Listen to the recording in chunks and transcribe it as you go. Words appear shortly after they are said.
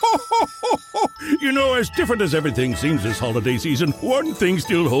You know, as different as everything seems this holiday season, one thing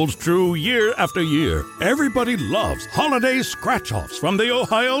still holds true year after year. Everybody loves holiday scratch-offs from the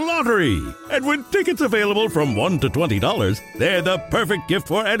Ohio Lottery. And with tickets available from $1 to $20, they're the perfect gift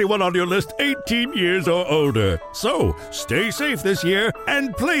for anyone on your list 18 years or older. So, stay safe this year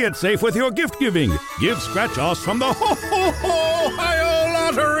and play it safe with your gift giving. Give scratch-offs from the Ohio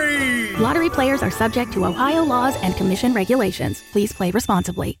Lottery! Lottery players are subject to Ohio laws and commission regulations. Please play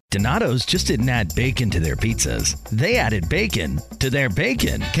responsibly. Donato's just didn't add bacon to their pizzas. They added bacon to their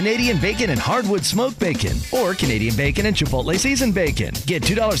bacon. Canadian bacon and hardwood smoked bacon. Or Canadian bacon and Chipotle seasoned bacon. Get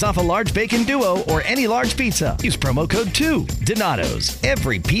 $2 off a large bacon duo or any large pizza. Use promo code 2. Donato's.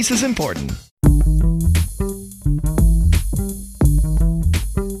 Every piece is important.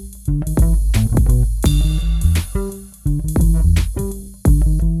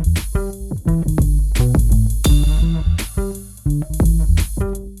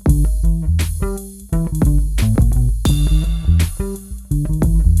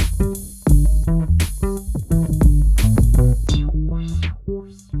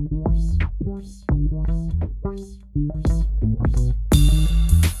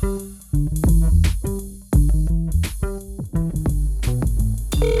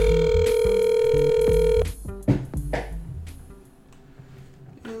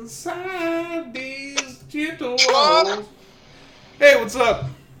 Inside these gentle walls. Hey, what's up?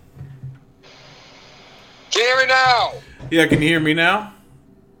 Can you hear me now? Yeah, can you hear me now?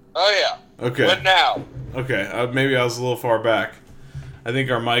 Oh, yeah. Okay. What now? Okay, maybe I was a little far back. I think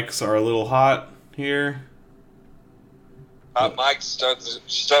our mics are a little hot here. Mike, start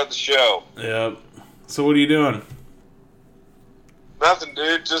the show. Yep. So what are you doing? Nothing,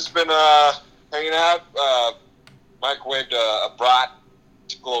 dude. Just been hanging out. Microwaved a brat.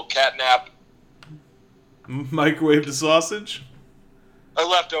 Took a little cat nap. Microwaved a sausage? A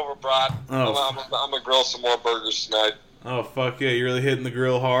leftover brat. Oh. I'm gonna grill some more burgers tonight. Oh, fuck yeah. You're really hitting the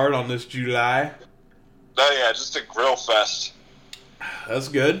grill hard on this July? Oh, yeah. Just a grill fest. That's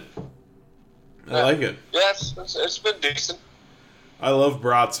good. I like it. Yeah, it's been decent. I love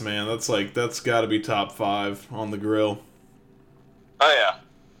brats, man. That's got to be top 5 on the grill. Oh, yeah.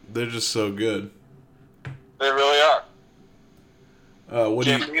 They're just so good. They really are. What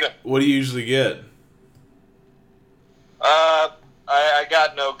do you usually get? I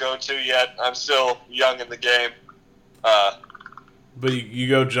got no go-to yet. I'm still young in the game. But you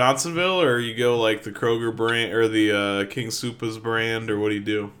go Johnsonville, or you go like the Kroger brand, or the King Soupers brand, or what do you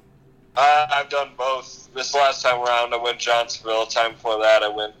do? I've done both. This last time around, I went Johnsonville. Time before that, I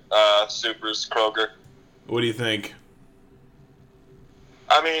went Supers, Kroger. What do you think?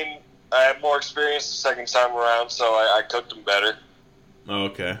 I mean, I had more experience the second time around, so I cooked them better. Oh,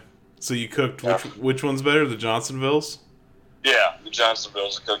 okay. So you cooked which one's better, the Johnsonvilles? Yeah, the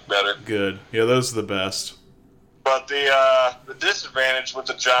Johnsonvilles cooked better. Good. Yeah, those are the best. But the disadvantage with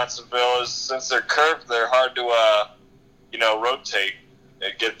the Johnsonville is since they're curved, they're hard to rotate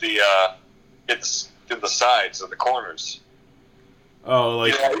and get the sides or the corners. Oh,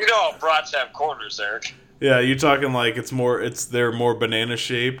 like you know how brats have corners, Eric. Yeah, you're talking like they're more banana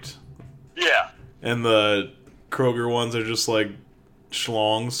shaped. Yeah. And the Kroger ones are just like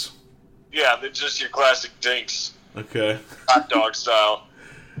schlongs. Yeah, they're just your classic dinks. Okay. Hot dog style.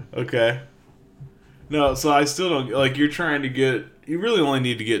 Okay. No, so I still don't like. You're trying to get. You really only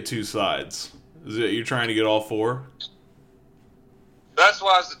need to get 2 sides. Is it? You're trying to get all 4? That's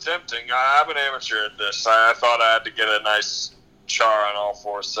why I was attempting. I'm an amateur at this. I thought I had to get a nice char on all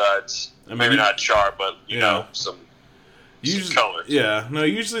 4 sides. I mean, maybe not char, but you know, some color. Yeah, no.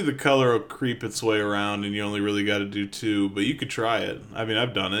 Usually the color will creep its way around, and you only really got to do 2. But you could try it. I mean,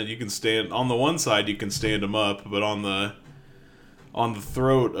 I've done it. You can stand on the one side. You can stand them up, but on the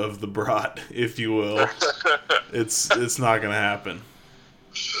throat of the brat, if you will, it's not gonna happen.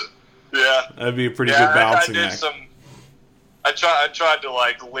 Yeah, that'd be a pretty good balancing I did act. I tried to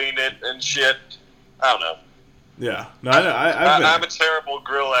like lean it and shit. I don't know. Yeah, no, I'm a terrible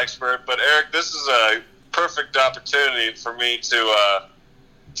grill expert, but Eric, this is a perfect opportunity for me to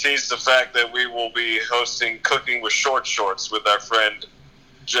tease the fact that we will be hosting Cooking with Short Shorts with our friend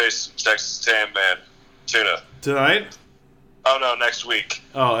Jason, Texas Tan Man Tuna. Tonight? Oh no, next week.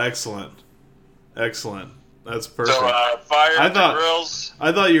 Oh, excellent. That's perfect. So fire the grills.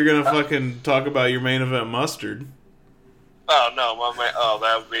 I thought you were gonna fucking talk about your main event mustard. Oh no,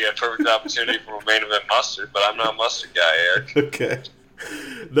 that would be a perfect opportunity for a main event mustard, but I'm not a mustard guy, Eric. Okay.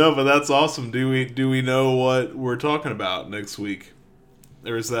 No, but that's awesome. Do we know what we're talking about next week,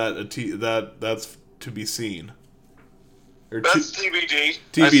 or is that that's to be seen? That's TBD.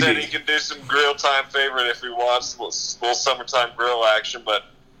 TBD. I said he can do some grill time favorite if he wants, a little summertime grill action, but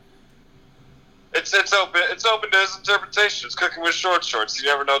It's open. It's open to his interpretation. It's cooking with short shorts. You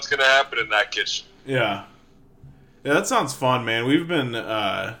never know what's going to happen in that kitchen. Yeah. Yeah, that sounds fun, man. We've been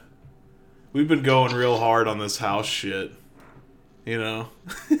going real hard on this house shit. You know?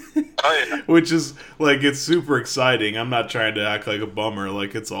 Oh, yeah. Which is, like, it's super exciting. I'm not trying to act like a bummer.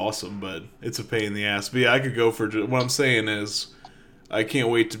 Like, it's awesome, but it's a pain in the ass. But yeah, I could go for... What I'm saying is, I can't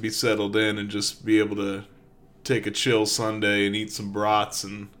wait to be settled in and just be able to take a chill Sunday and eat some brats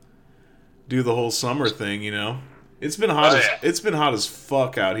and do the whole summer thing, you know? It's been hot it's been hot as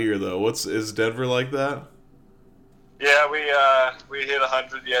fuck out here, though. Is Denver like that? Yeah, we hit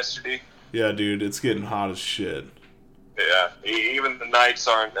 100 yesterday. Yeah, dude, it's getting hot as shit. Yeah, even the nights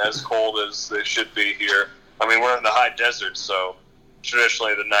aren't as cold as they should be here. I mean, we're in the high desert, so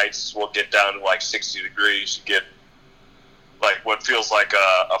traditionally the nights will get down to like 60 degrees. You get like what feels like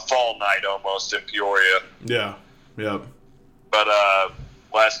a fall night almost in Peoria. Yeah, yep. But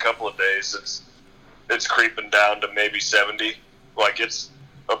last couple of days, it's creeping down to maybe 70. Like it's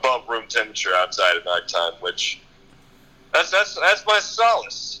above room temperature outside at nighttime, which that's my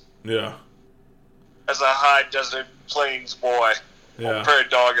solace. Yeah. As a high desert plains boy, yeah. Prairie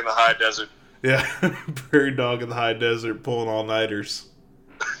dog in the high desert. Yeah, prairie dog in the high desert pulling all-nighters.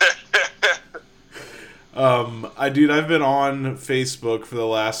 I've been on Facebook for the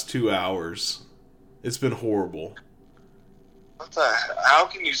last 2 hours. It's been horrible. How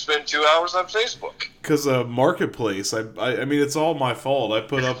can you spend 2 hours on Facebook? Because Marketplace. I mean, it's all my fault.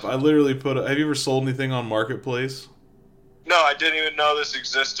 I literally put up... Have you ever sold anything on Marketplace? No, I didn't even know this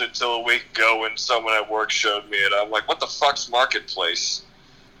existed until a week ago when someone at work showed me it. I'm like, what the fuck's Marketplace?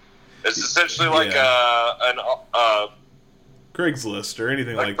 It's essentially like a Craigslist or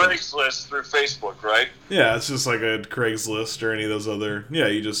anything like that. Craigslist through Facebook, right? Yeah, it's just like a Craigslist or any of those other... Yeah,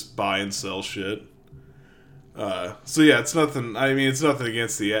 you just buy and sell shit. So yeah, it's nothing... I mean, it's nothing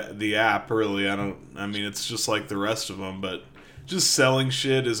against the app, really. I mean, it's just like the rest of them, but just selling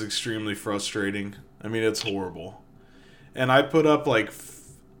shit is extremely frustrating. I mean, it's horrible. And I put up like...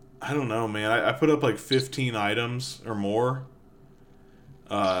 I don't know, man. I put up like 15 items or more.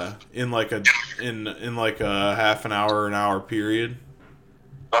 In like a half an hour period.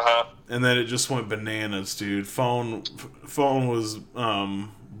 And then it just went bananas, dude. Phone was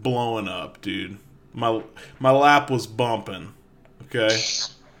blowing up, dude. My lap was bumping. Okay.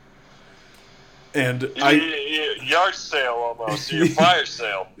 And yard sale almost, your fire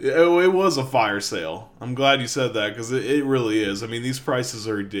sale. It was a fire sale. I'm glad you said that because it really is. I mean, these prices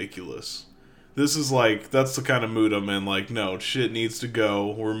are ridiculous. This is like, that's the kind of mood I'm in. Like, no, shit needs to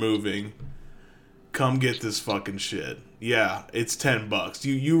go. We're moving. Come get this fucking shit. Yeah, it's $10.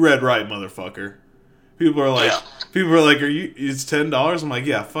 You read right, motherfucker. People are like, it's $10? I'm like,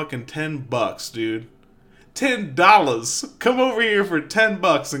 yeah, fucking $10, dude. $10. Come over here for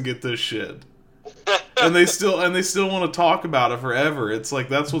 $10 and get this shit. and they still want to talk about it forever. It's like,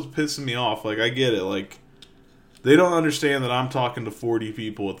 that's what's pissing me off. Like, I get it. Like, they don't understand that I'm talking to 40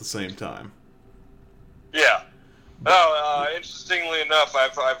 people at the same time. Yeah. Oh, interestingly enough,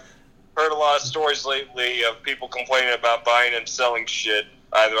 I've heard a lot of stories lately of people complaining about buying and selling shit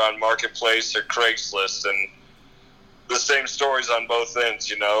either on Marketplace or Craigslist, and the same stories on both ends,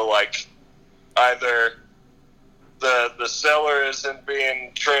 you know, like either the seller isn't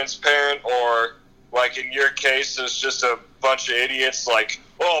being transparent, or like in your case, it's just a bunch of idiots like,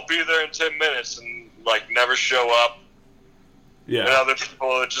 oh, I'll be there in 10 minutes, and like never show up. Yeah. And other people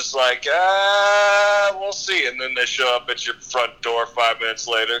are just like, we'll see. And then they show up at your front door 5 minutes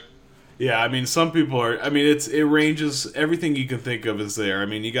later. Yeah, I mean, some people are... I mean, it ranges... Everything you can think of is there. I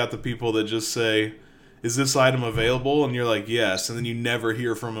mean, you got the people that just say, is this item available? And you're like, yes. And then you never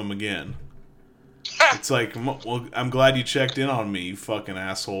hear from them again. It's like, well, I'm glad you checked in on me, you fucking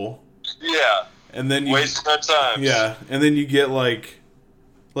asshole. Yeah. And then you... Wasting our time. Yeah. And then you get like...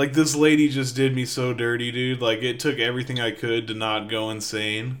 Like, this lady just did me so dirty, dude. Like, it took everything I could to not go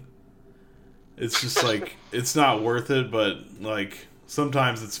insane. It's just, like, it's not worth it, but, like,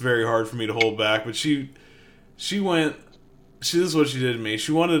 sometimes it's very hard for me to hold back. But this is what she did to me.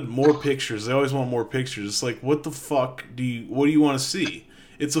 She wanted more pictures. They always want more pictures. It's like, what the fuck what do you want to see?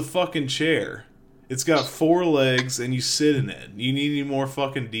 It's a fucking chair. It's got 4 legs, and you sit in it. You need any more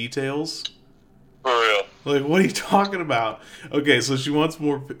fucking details? For real. Like, what are you talking about? Okay, so she wants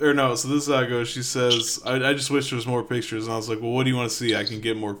more... so this is how it goes. She says, I just wish there was more pictures. And I was like, well, what do you want to see? I can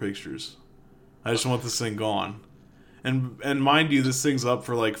get more pictures. I just want this thing gone. And mind you, this thing's up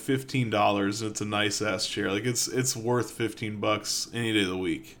for like $15, and it's a nice-ass chair. Like, it's worth $15 any day of the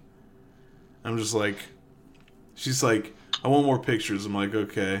week. I'm just like... She's like, I want more pictures. I'm like,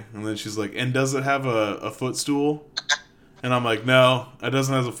 okay. And then she's like, and does it have a footstool? And I'm like, no, it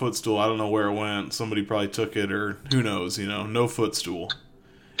doesn't have a footstool. I don't know where it went. Somebody probably took it, or who knows, no footstool.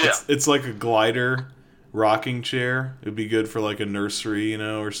 Yeah. It's like a glider rocking chair. It'd be good for like a nursery,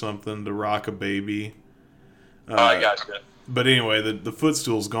 or something to rock a baby. I gotcha. But anyway, the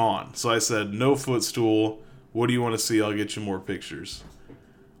footstool's gone. So I said, no footstool. What do you want to see? I'll get you more pictures.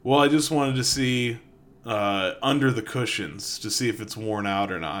 Well, I just wanted to see under the cushions to see if it's worn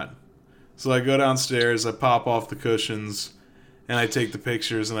out or not. So I go downstairs, I pop off the cushions, and I take the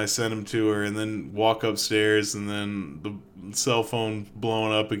pictures and I send them to her, and then walk upstairs, and then the cell phone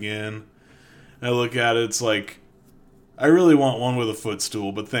blowing up again. And I look at it, it's like, I really want one with a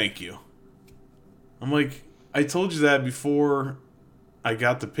footstool, but thank you. I'm like, I told you that before I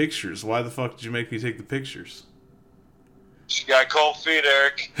got the pictures. Why the fuck did you make me take the pictures? She got cold feet,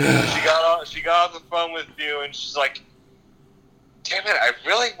 Eric. She got off the phone with you, and she's like, damn it, I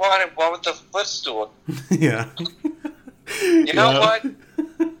really wanted one with the footstool. Yeah. You know what?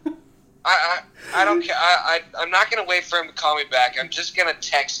 I don't care. I'm not going to wait for him to call me back. I'm just going to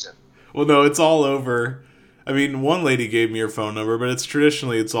text him. Well, no, it's all over. I mean, one lady gave me her phone number, but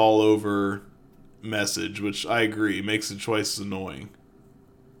it's all over message, which I agree makes the choice annoying.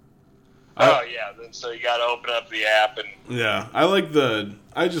 Oh, yeah. Then so you got to open up the app and... Yeah.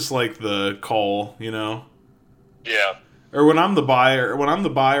 I just like the call, Yeah. Or when I'm the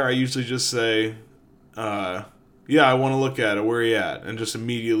buyer, I usually just say, yeah, I want to look at it. Where are you at? And just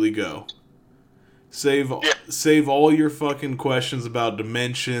immediately go. Save all your fucking questions about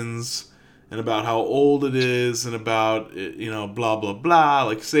dimensions and about how old it is and about, blah, blah, blah.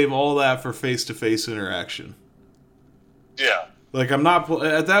 Like, save all that for face-to-face interaction. Yeah. Like, I'm not,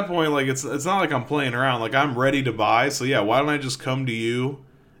 at that point, like, it's not like I'm playing around. Like, I'm ready to buy. So, yeah, why don't I just come to you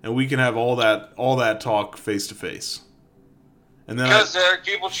and we can have all that talk face-to-face. And then because, Eric,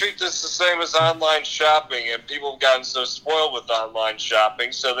 people treat this the same as online shopping, and people have gotten so spoiled with online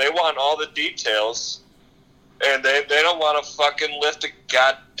shopping, so they want all the details, and they don't want to fucking lift a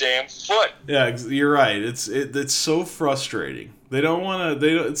goddamn foot. Yeah, you're right. It's so frustrating. They don't want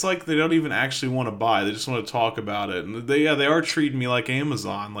to. It's like they don't even actually want to buy. They just want to talk about it. And they are treating me like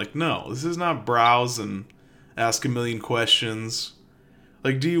Amazon. Like, no, this is not browse and ask a million questions.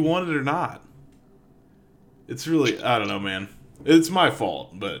 Like, do you want it or not? It's really, I don't know, man. It's my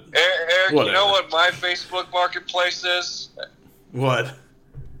fault, but Eric, whatever. You know what my Facebook Marketplace is? What?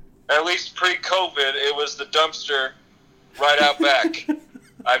 At least pre-COVID, it was the dumpster right out back.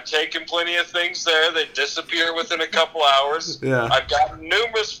 I've taken plenty of things there. They disappear within a couple hours. Yeah. I've got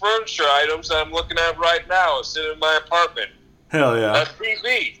numerous furniture items that I'm looking at right now sitting in my apartment. Hell yeah. A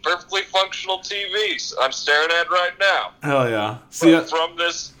TV, perfectly functional TVs I'm staring at right now. Hell yeah. From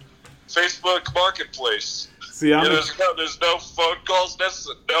this Facebook Marketplace. See, there's no phone calls,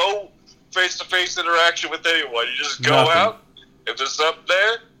 no face-to-face interaction with anyone. You just go out. If there's something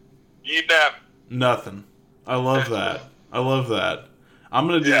there, you nab it. Nothing. I love that. I'm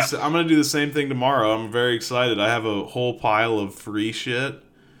gonna do I'm gonna do the same thing tomorrow. I'm very excited. I have a whole pile of free shit,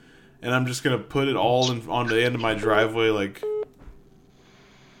 and I'm just gonna put it all on the end of my driveway. Like,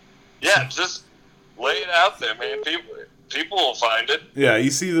 yeah, just lay it out there, man. People will find it. Yeah, you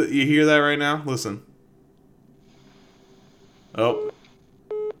hear that right now? Listen. Oh,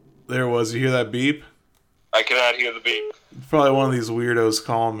 there it was. You hear that beep? I cannot hear the beep. It's probably one of these weirdos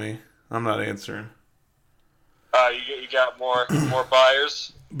calling me. I'm not answering. You got more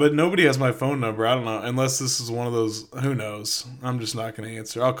buyers? But nobody has my phone number. I don't know. Unless this is one of those, who knows? I'm just not going to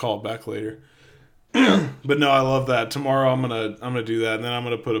answer. I'll call back later. But no, I love that. Tomorrow I'm gonna do that, and then I'm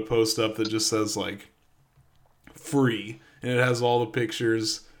gonna put a post up that just says like free, and it has all the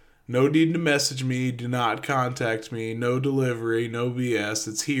pictures. No need to message me. Do not contact me. No delivery. No BS.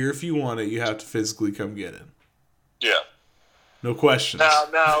 It's here if you want it. You have to physically come get it. Yeah. No questions.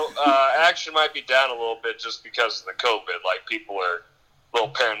 Now, action might be down a little bit just because of the COVID. Like, people are a little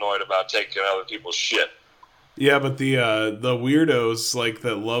paranoid about taking other people's shit. Yeah, but the weirdos like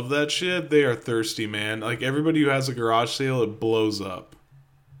that love that shit, they are thirsty, man. Like, everybody who has a garage sale, it blows up.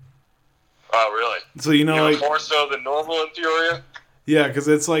 Oh, really? So like more so than normal in Peoria? Yeah, because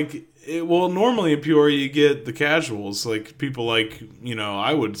it's like, normally in Peoria you get the casuals, like people like,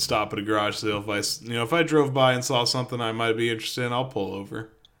 I would stop at a garage sale if I drove by and saw something I might be interested in, I'll pull over.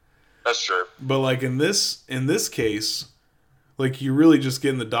 That's true. But like in this case, like you're really just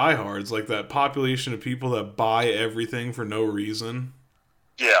getting the diehards, like that population of people that buy everything for no reason.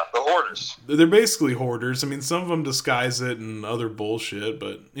 Yeah, the hoarders. They're basically hoarders. I mean, some of them disguise it and other bullshit,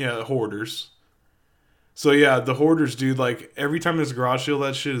 but yeah, hoarders. So yeah, the hoarders, dude, like every time there's a garage sale,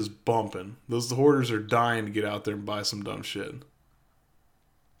 that shit is bumping. The hoarders are dying to get out there and buy some dumb shit.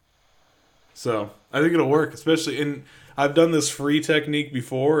 So I think it'll work, especially I've done this free technique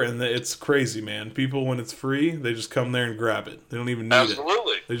before, and it's crazy, man. People, when it's free, they just come there and grab it. They don't even need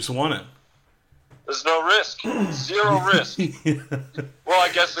Absolutely. it. They just want it. There's no risk. Zero risk. Yeah. Well,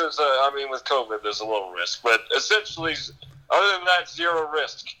 I guess with COVID, there's a little risk. But essentially, other than that, zero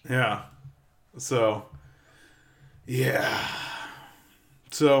risk. Yeah. So, yeah.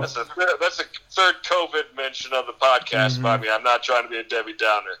 So that's a third COVID mention of the podcast. Mm-hmm. I mean, I'm not trying to be a Debbie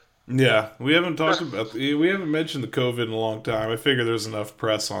Downer. Yeah, we haven't mentioned the COVID in a long time. I figure there's enough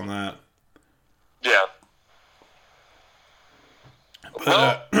press on that. Yeah.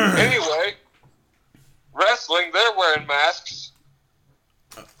 But, anyway, wrestling, they're wearing masks.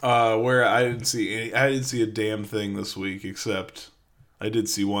 Where I didn't see a damn thing this week, except I did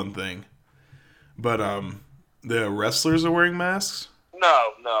see one thing. But the wrestlers are wearing masks? No,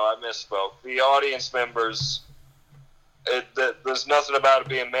 I misspoke. The audience members, there's nothing about it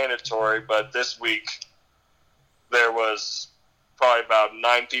being mandatory, but this week there was probably about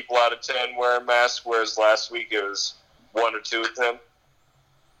 9 people out of 10 wearing masks, whereas last week it was 1 or 2 of them.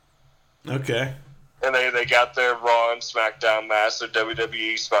 Okay. And they got their Raw and SmackDown masks, their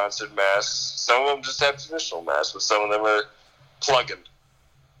WWE-sponsored masks. Some of them just have traditional masks, but some of them are plug-in.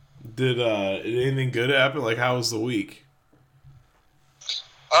 Did anything good happen? Like, how was the week?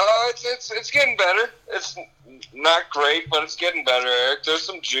 It's getting better. It's not great, but it's getting better, Eric. There's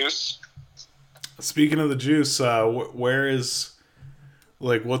some juice. Speaking of the juice, where is,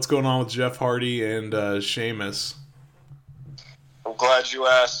 like, what's going on with Jeff Hardy and Sheamus? I'm glad you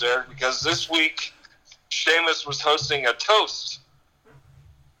asked, Eric, because this week Sheamus was hosting a toast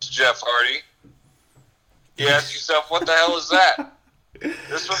to Jeff Hardy. You ask yourself, what the hell is that?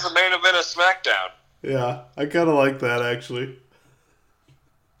 This was the main event of SmackDown. Yeah, I kind of like that, actually.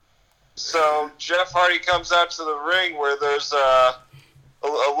 So Jeff Hardy comes out to the ring where there's a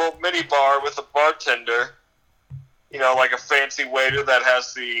little mini bar with a bartender, you know, like a fancy waiter that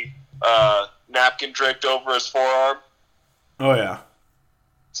has the napkin draped over his forearm. Oh, yeah.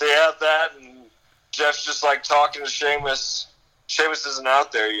 So you have that, and Jeff's just like talking to Sheamus. Sheamus isn't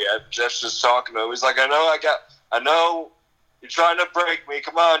out there yet. Jeff's just talking to him. He's like, I know you're trying to break me.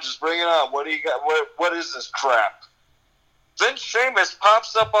 Come on, just bring it on. What do you got? What is this crap? Then Sheamus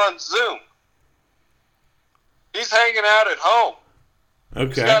pops up on Zoom. He's hanging out at home.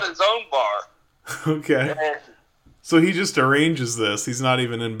 Okay. He's got his own bar. Okay. So he just arranges this. He's not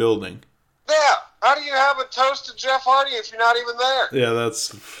even in building. Yeah. How do you have a toast to Jeff Hardy if you're not even there? Yeah,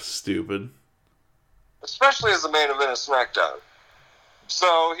 that's stupid. Especially as the main event of SmackDown.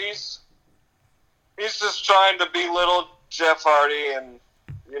 So he's just trying to belittle Jeff Hardy and,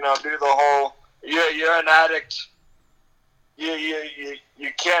 you know, do the whole, you're an addict.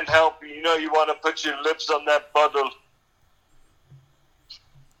 You can't help. You know you want to put your lips on that bottle.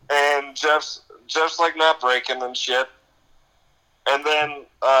 And Jeff's like not breaking and shit. And then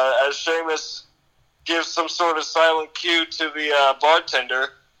as Sheamus gives some sort of silent cue to the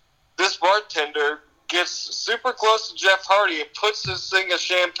bartender, this bartender gets super close to Jeff Hardy and puts this thing of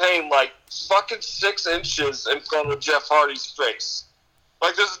champagne like fucking 6 inches in front of Jeff Hardy's face.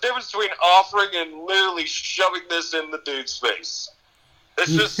 Like, there's a difference between offering and literally shoving this in the dude's face.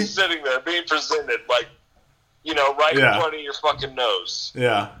 It's just sitting there, being presented, like, you know, right in front of your fucking nose.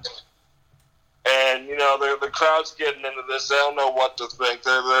 Yeah. And, you know, the crowd's getting into this. They don't know what to think.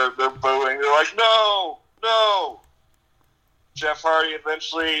 They're booing. They're like, no. Jeff Hardy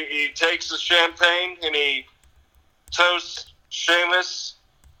eventually, he takes the champagne and he toasts Sheamus.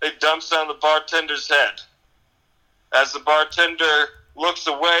 It dumps on the bartender's head. As the bartender looks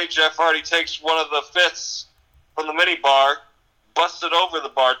away, Jeff Hardy takes one of the fifths from the mini bar, busts it over the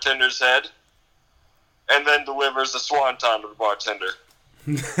bartender's head, and then delivers a swanton to the bartender.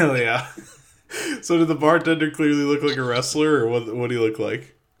 Hell yeah. So did the bartender clearly look like a wrestler, or what did he look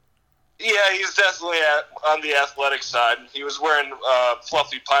like? Yeah, he's definitely on the athletic side. He was wearing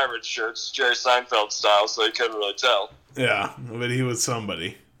fluffy pirate shirts, Jerry Seinfeld style, so you couldn't really tell. Yeah, but he was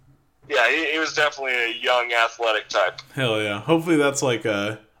somebody. Yeah, he was definitely a young, athletic type. Hell yeah. Hopefully that's like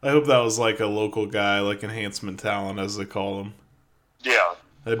I hope that was like a local guy, like enhancement talent, as they call him. Yeah.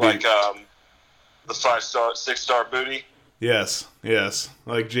 Like the 5-star, 6-star booty. Yes.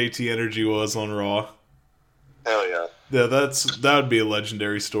 Like JT Energy was on Raw. Hell yeah. Yeah, that would be a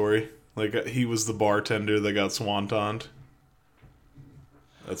legendary story. Like, he was the bartender that got swantoned.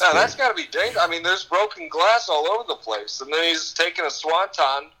 That's got to be dangerous. I mean, there's broken glass all over the place, and then he's taking a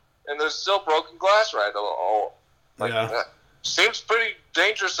swanton, and there's still broken glass all yeah. That. Seems pretty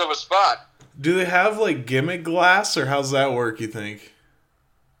dangerous of a spot. Do they have, like, gimmick glass, or how's that work, you think?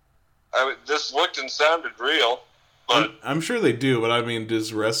 I mean, this looked and sounded real, but... I'm sure they do, but I mean,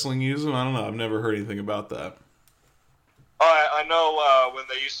 does wrestling use them? I don't know. I've never heard anything about that. I know when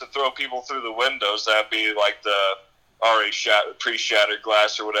they used to throw people through the windows, that'd be like the already pre-shattered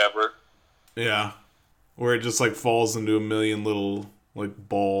glass or whatever. Yeah. Where it just like falls into a million little like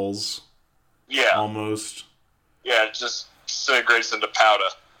balls. Yeah. Almost. Yeah, it just disintegrates into powder.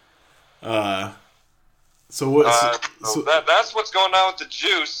 So what? That's what's going on with the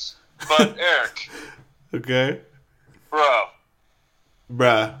juice. But Eric. Okay. Bruh.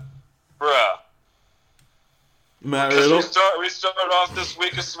 Matt Riddle. We started off this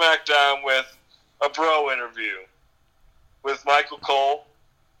week of SmackDown with a bro interview with Michael Cole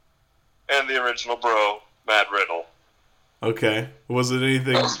and the original bro, Matt Riddle. Okay. Was it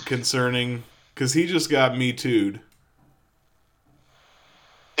anything concerning? Because he just got Me Too'd.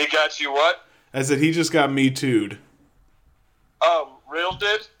 He got you what? I said he just got Me Too'd. Riddle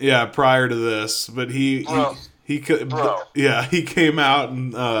did? Yeah, prior to this, but he came out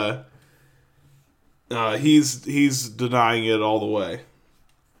and he's denying it all the way.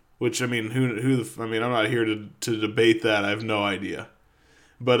 Which, I mean, I'm not here to debate that. I have no idea.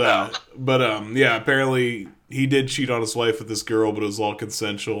 But yeah, apparently he did cheat on his wife with this girl, but it was all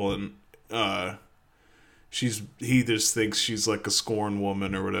consensual, and he just thinks she's like a scorn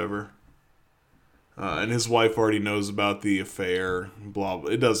woman or whatever. And his wife already knows about the affair, blah,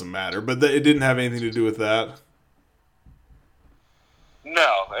 blah. It doesn't matter. But it didn't have anything to do with that?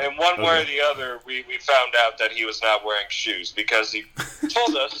 No. And one way or the other, we found out that he was not wearing shoes because he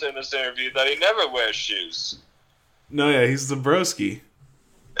told us in this interview that he never wears shoes. No, yeah, he's the broski.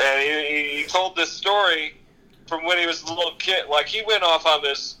 And he told this story from when he was a little kid. Like, he went off on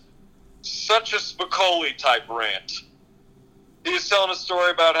this such a Spicoli type rant. He was telling a story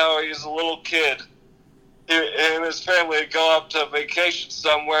about how he was a little kid. Him and his family would go up to vacation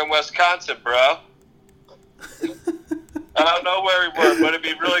somewhere in Wisconsin, bro. I don't know where he was, but it'd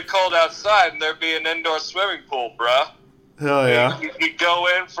be really cold outside, and there'd be an indoor swimming pool, bro. Hell yeah. He'd go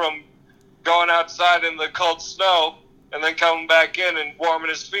in from going outside in the cold snow, and then coming back in and warming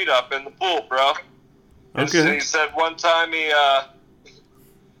his feet up in the pool, bro. And Okay. so he said one time he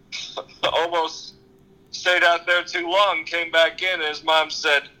almost stayed out there too long, came back in, and his mom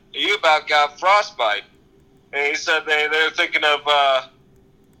said, "You about got frostbite." And he said they were thinking of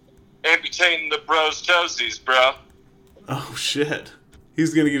amputating the bro's toesies, bro. Oh, shit.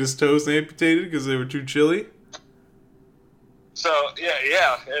 He's going to get his toes amputated because they were too chilly? So,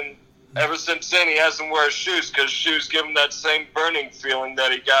 yeah. And ever since then, he hasn't worn shoes because shoes give him that same burning feeling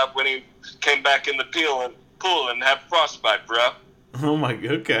that he got when he came back in the pool and had frostbite, bro. Oh, my...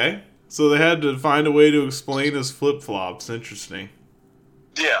 Okay. So they had to find a way to explain his flip-flops. Interesting.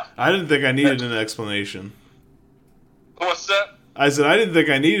 Yeah. I didn't think I needed an explanation. What's that? I said I didn't think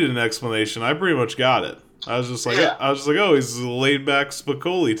I needed an explanation. I pretty much got it. I was just like, oh, he's a laid-back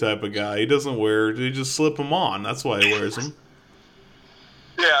Spicoli type of guy. He just slip them on. That's why he wears them.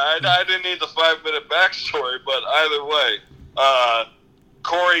 Yeah, I didn't need the 5-minute backstory, but either way,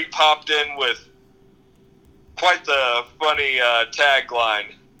 Corey popped in with quite the funny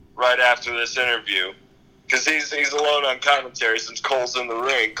tagline right after this interview, because he's alone on commentary since Cole's in the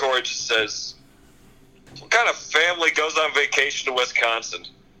ring. Corey just says, "What kind of family goes on vacation to Wisconsin?"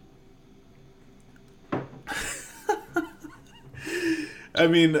 I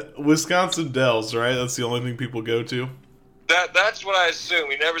mean, Wisconsin Dells, right? That's the only thing people go to? That's what I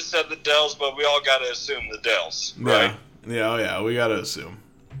assume. He never said the Dells, but we all got to assume the Dells, right? Yeah, we got to assume.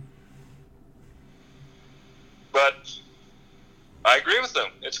 But I agree with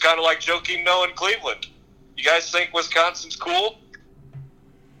him. It's kind of like Joakim Noah in Cleveland. You guys think Wisconsin's cool?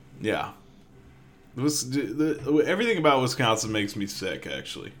 Yeah. Everything about Wisconsin makes me sick,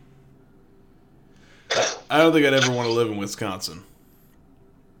 actually. I don't think I'd ever want to live in Wisconsin.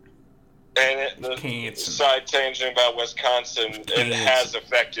 And the side tangent about Wisconsin, it has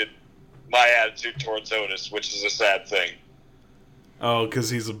affected my attitude towards Otis, which is a sad thing. Oh, because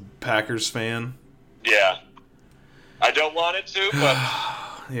he's a Packers fan? Yeah. I don't want it to, but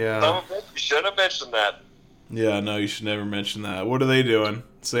yeah. You should have mentioned that. Yeah, no, you should never mention that. What are they doing?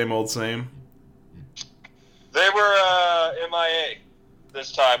 Same old same? They were MIA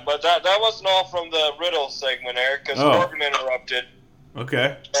this time, but that wasn't all from the Riddle segment, Eric, because Corbin interrupted.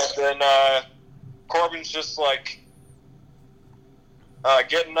 Okay. And then Corbin's just like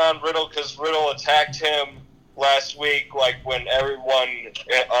getting on Riddle because Riddle attacked him last week, like when everyone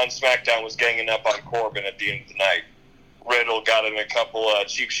on SmackDown was ganging up on Corbin at the end of the night. Riddle got him a couple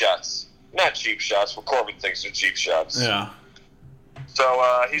cheap shots. Not cheap shots, what Corbin thinks are cheap shots. Yeah.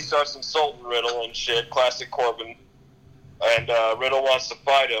 So he starts insulting Riddle and shit, classic Corbin. And Riddle wants to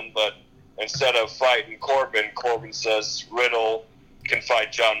fight him, but instead of fighting Corbin says Riddle can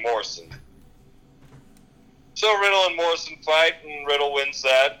fight John Morrison. So Riddle and Morrison fight, and Riddle wins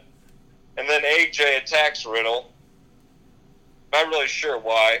that. And then AJ attacks Riddle. Not really sure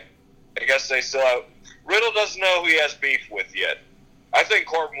why. I guess they still have... Riddle doesn't know who he has beef with yet. I think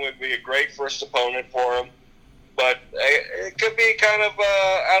Corbin would be a great first opponent for him, but it could be kind of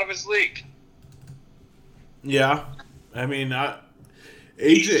out of his league. Yeah. I mean,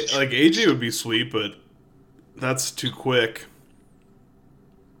 AJ would be sweet, but that's too quick.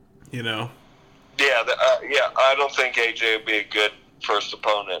 You know? Yeah, I don't think AJ would be a good first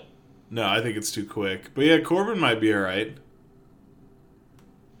opponent. No, I think it's too quick. But yeah, Corbin might be alright.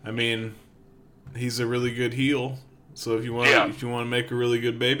 I mean, he's a really good heel. So if you want to make a really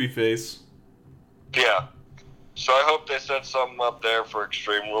good babyface. Yeah. So I hope they set something up there for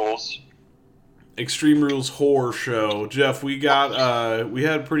Extreme Rules. Extreme Rules Horror Show. Jeff, we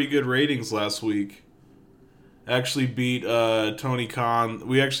had pretty good ratings last week. Actually beat Tony Khan.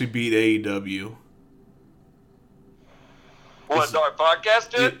 We actually beat AEW. What, our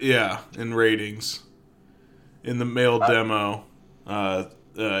podcast did? Yeah, in ratings. In the male demo,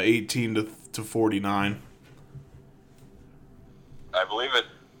 18 to 49. I believe it.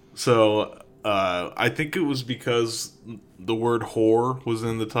 So, I think it was because the word whore was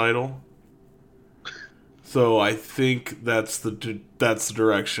in the title. So I think that's the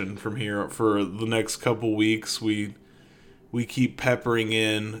direction from here. For the next couple weeks, we keep peppering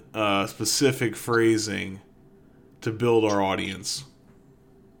in specific phrasing to build our audience.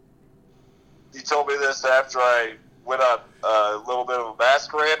 You told me this after I went on a little bit of a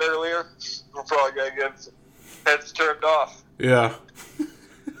mask rant earlier. We're probably going to get heads turned off. Yeah.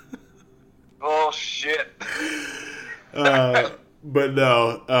 Oh, shit. But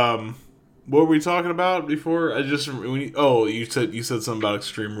no. What were we talking about before? You said something about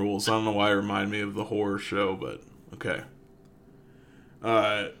Extreme Rules. I don't know why it reminded me of the horror show, but okay.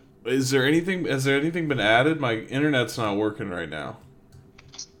 Has there anything been added? My internet's not working right now.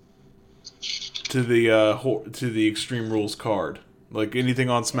 To the Extreme Rules card. Like anything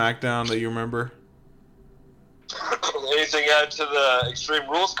on SmackDown that you remember? Anything added to the Extreme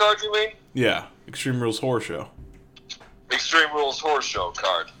Rules card, you mean? Yeah, Extreme Rules Horror Show. Extreme Rules Horror Show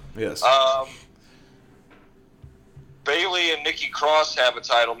card. Yes. Bayley and Nikki Cross have a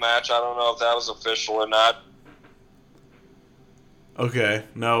title match. I don't know if that was official or not. Okay.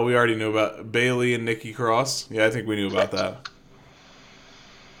 No, we already knew about Bayley and Nikki Cross. Yeah, I think we knew about that.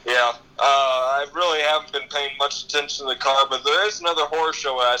 Yeah. I really haven't been paying much attention to the card, but there is another horror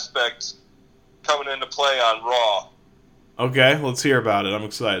show aspect coming into play on Raw. Okay, let's hear about it. I'm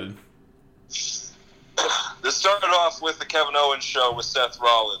excited. This started off with the Kevin Owens show with Seth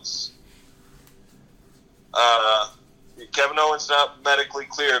Rollins. Kevin Owens not medically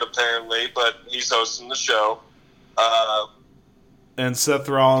cleared apparently, but he's hosting the show. And Seth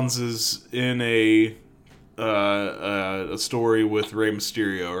Rollins is in a story with Rey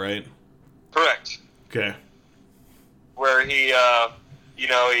Mysterio, right? Correct. Okay. Where he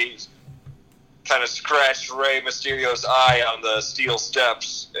kind of scratched Rey Mysterio's eye on the steel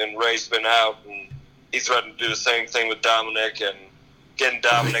steps, and Rey's been out, and he threatened to do the same thing with Dominic and getting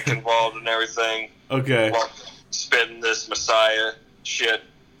Dominic involved and everything. Okay. While spitting this Messiah shit.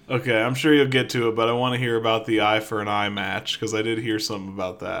 Okay, I'm sure you'll get to it, but I want to hear about the eye for an eye match, because I did hear something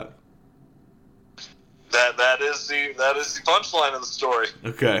about that. That is the punchline of the story.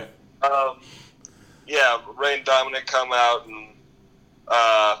 Okay. Yeah, Rey and Dominic come out, and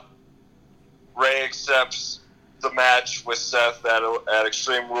Rey accepts the match with Seth at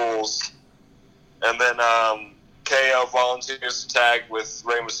Extreme Rules, and then KO volunteers to tag with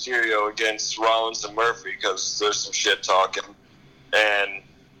Rey Mysterio against Rollins and Murphy because there's some shit talking. And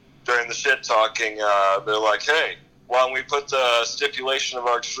during the shit talking, they're like, hey, why don't we put the stipulation of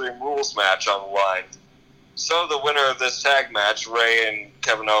our Extreme Rules match on the line? So the winner of this tag match, Rey and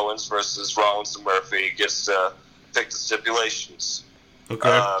Kevin Owens versus Rollins and Murphy, gets to pick the stipulations.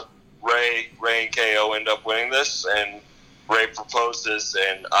 Okay. Rey and KO end up winning this, and Rey proposes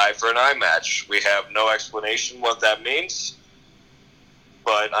an eye for an eye match. We have no explanation what that means,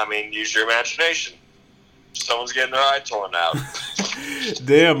 but, I mean, use your imagination. Someone's getting their eye torn out.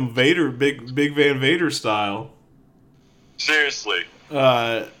 Damn, Vader, big Van Vader style. Seriously.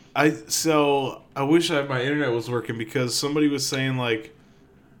 I wish my internet was working because somebody was saying like,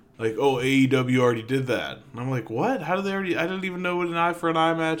 oh, AEW already did that. And I'm like, what? How did they already? I didn't even know what an eye for an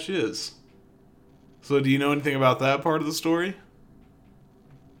eye match is. So do you know anything about that part of the story?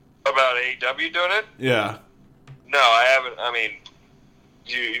 About AEW doing it? Yeah. No, I haven't. I mean,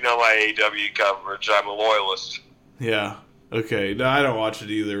 you know my AEW coverage. I'm a loyalist. Yeah. Okay. No, I don't watch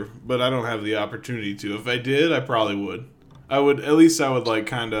it either, but I don't have the opportunity to. If I did, I probably would. I would like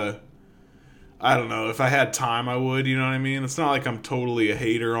kind of. I don't know. If I had time, I would. You know what I mean? It's not like I'm totally a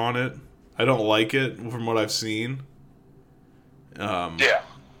hater on it. I don't like it from what I've seen. Yeah.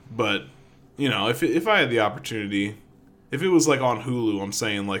 But, you know, if I had the opportunity, if it was like on Hulu, I'm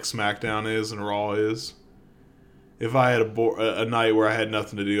saying like SmackDown is and Raw is. If I had a night where I had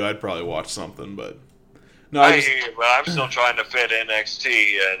nothing to do, I'd probably watch something. But no, I hear you, but I'm still trying to fit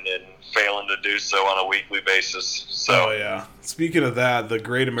NXT and failing to do so on a weekly basis. So. Oh yeah. Speaking of that, the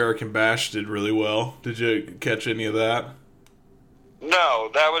Great American Bash did really well. Did you catch any of that? No,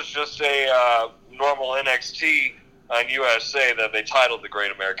 that was just a normal NXT on USA that they titled the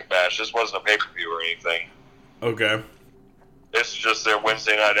Great American Bash. This wasn't a pay-per-view or anything. Okay. This is just their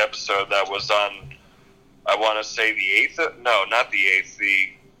Wednesday night episode that was on, I want to say the 8th? No, not the 8th.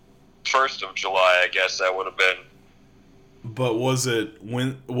 The 1st of July, I guess that would have been. But was it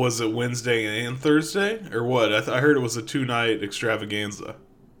Wednesday and Thursday? Or what? I heard it was a 2-night extravaganza.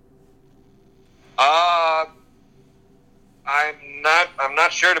 I'm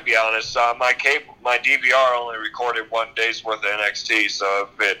not sure, to be honest. My DVR only recorded 1 day's worth of NXT, so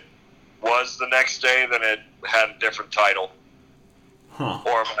if it was the next day, then it had a different title. Huh.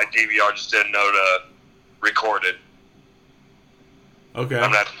 Or my DVR just didn't know to record it. Okay.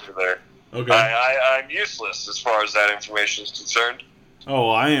 I'm not sure there. Okay. I'm useless as far as that information is concerned. Oh,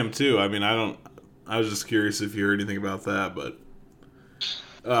 I am too. I mean, I was just curious if you heard anything about that, but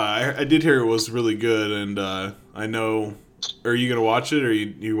I did hear it was really good, and I know. Are you gonna watch it, or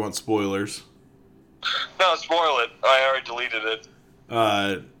you want spoilers? No, spoil it. I already deleted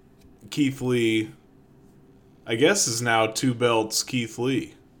it. Keith Lee, I guess, is now 2 belts Keith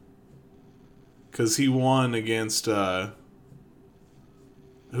Lee, because he won against who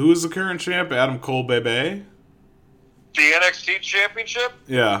is the current champ? Adam Cole, baby. The NXT Championship?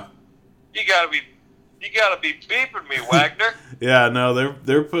 Yeah. You gotta be beeping me, Wagner. Yeah, no,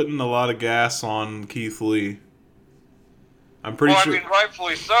 they're putting a lot of gas on Keith Lee. I'm pretty sure. I mean,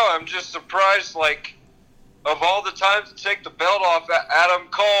 rightfully so. I'm just surprised, like, of all the times to take the belt off Adam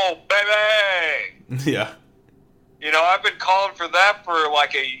Cole, baby! Yeah. You know, I've been calling for that for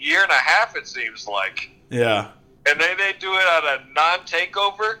like a year and a half, it seems like. Yeah. And they do it at a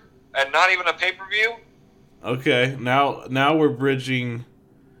non-takeover and not even a pay-per-view? Okay, now we're bridging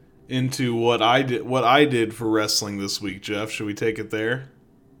into what I did for wrestling this week, Jeff. Should we take it there?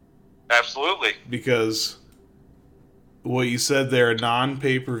 Absolutely. Because what you said there, a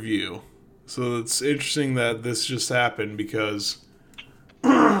non-pay-per-view. So it's interesting that this just happened because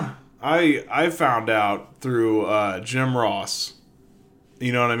I found out through Jim Ross.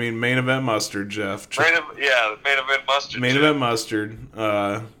 You know what I mean? Main Event Mustard, Jeff. Main Event Mustard. Main Event Mustard.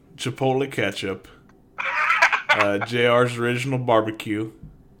 Chipotle Ketchup. JR's Original Barbecue.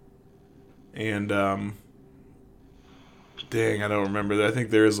 And, dang, I don't remember that. I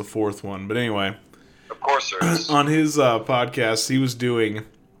think there is a 4th one. But anyway. Of course there is. On his podcast, he was doing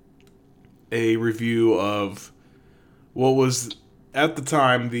a review of what was, at the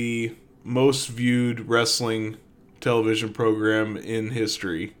time, the most viewed wrestling television program in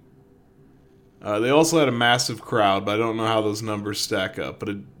history. They also had a massive crowd, but I don't know how those numbers stack up.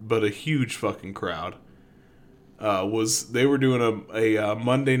 But a huge fucking crowd. They were doing a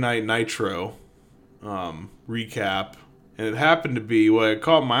Monday Night Nitro recap, and it happened to be, what it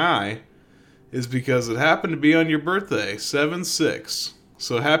caught my eye is because it happened to be on your birthday, 7/6.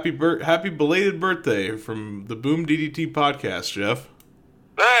 So happy belated birthday from the Boom DDT podcast, Jeff.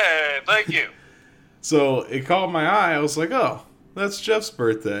 Hey, thank you. So it caught my eye. I was like, oh, that's Jeff's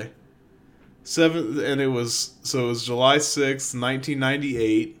birthday. It was July 6th,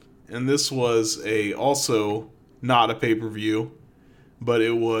 1998, and this was also not a pay-per-view, but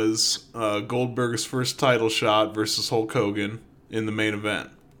it was Goldberg's first title shot versus Hulk Hogan in the main event.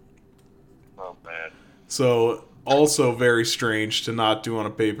 Oh, man. So, also very strange to not do on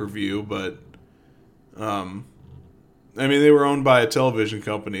a pay-per-view, but, I mean, they were owned by a television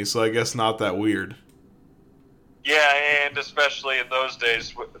company, so I guess not that weird. Yeah, and especially in those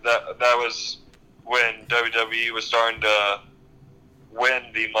days, that was when WWE was starting to win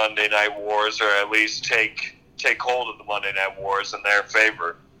the Monday Night Wars, or at least take hold of the Monday Night Wars in their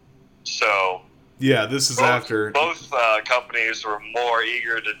favor. So yeah, this is after both companies were more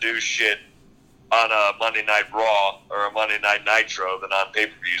eager to do shit on a Monday Night Raw or a Monday Night Nitro than on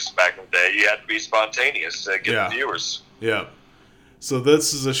pay-per-views back in the day. You had to be spontaneous to get the viewers. Yeah. So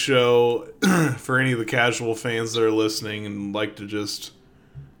this is a show for any of the casual fans that are listening and like to just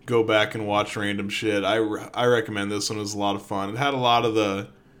go back and watch random shit. I recommend this one. It was a lot of fun. It had a lot of the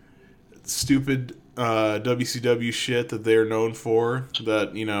stupid WCW shit that they're known for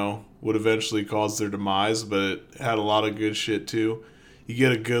that, you know, would eventually cause their demise, but it had a lot of good shit too. you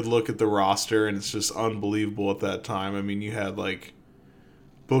get a good look at the roster, and it's just unbelievable at that time. I mean, you had like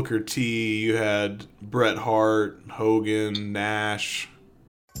Booker T, you had Bret Hart, Hogan, Nash.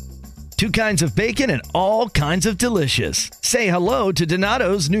 2 kinds of bacon and all kinds of delicious. Say hello to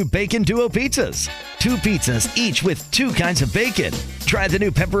Donato's new Bacon Duo pizzas. 2 pizzas, each with 2 kinds of bacon. Try the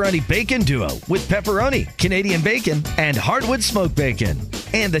new Pepperoni Bacon Duo with pepperoni, Canadian bacon, and hardwood smoked bacon.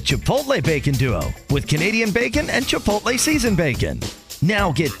 And the Chipotle Bacon Duo with Canadian bacon and Chipotle seasoned bacon.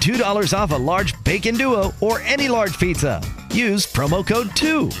 Now get $2 off a large Bacon Duo or any large pizza. Use promo code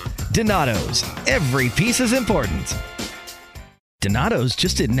 2. Donato's. Every piece is important. Donato's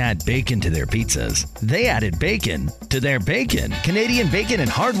just didn't add bacon to their pizzas. They added bacon to their bacon. Canadian bacon and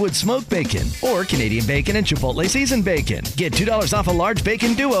hardwood smoked bacon. Or Canadian bacon and Chipotle seasoned bacon. Get $2 off a large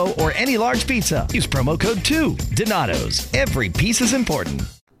Bacon Duo or any large pizza. Use promo code 2. Donato's. Every piece is important.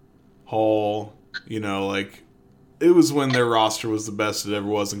 Hall, you know, like, it was when their roster was the best it ever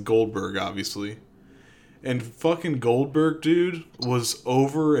was. And Goldberg, obviously. And fucking Goldberg, dude, was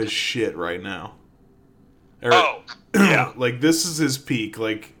over as shit right now. Yeah. Like, this is his peak.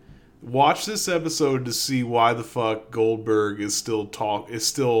 Like, watch this episode to see why the fuck Goldberg is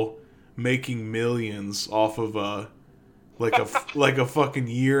still making millions off of a fucking 1.5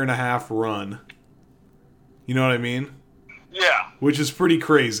 year run. You know what I mean? Yeah. Which is pretty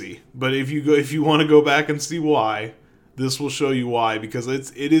crazy. But if you want to go back and see why, this will show you why, because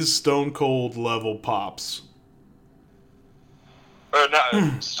it is Stone Cold level pops.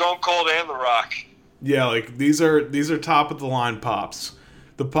 Stone Cold and The Rock. Yeah, like, these are top of the line pops.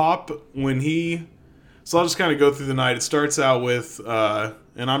 The pop so I'll just kind of go through the night. It starts out with and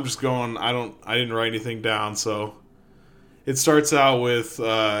I'm just going, I didn't write anything down, so it starts out with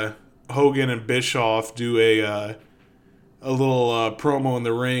Hogan and Bischoff do a little promo in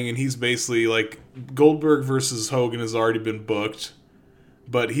the ring, and he's basically like, Goldberg versus Hogan has already been booked,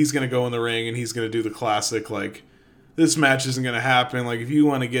 but he's going to go in the ring and he's going to do the classic, like, this match isn't going to happen. Like, if you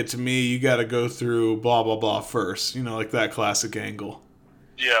want to get to me, you got to go through blah, blah, blah first. You know, like that classic angle.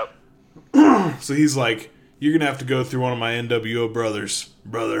 Yep. So he's like, you're going to have to go through one of my NWO brothers,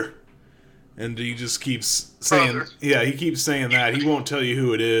 brother. And he just keeps saying, Brother. Yeah, he keeps saying that. He won't tell you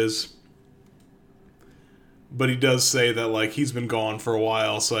who it is. But he does say that, like, he's been gone for a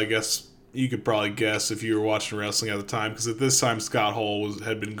while, so I guess you could probably guess if you were watching wrestling at the time, because at this time Scott Hall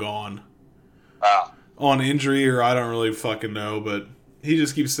had been gone. Wow. On injury, or I don't really fucking know, but he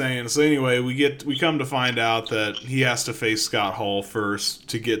just keeps saying. So anyway, we come to find out that he has to face Scott Hall first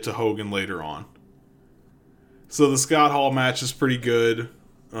to get to Hogan later on. So the Scott Hall match is pretty good.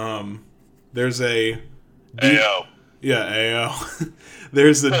 There's a AO. Yeah, AO.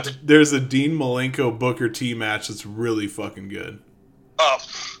 there's a Dean Malenko Booker T match that's really fucking good. Oh,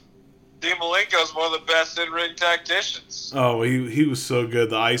 Dean Malenko's one of the best in-ring tacticians. Oh, he was so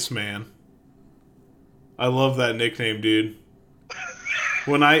good, the Iceman. I love that nickname, dude.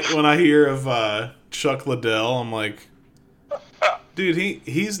 When I hear of Chuck Liddell, I'm like, dude,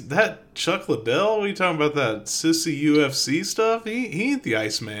 he's that Chuck Liddell? What are you talking about, that sissy UFC stuff? He ain't the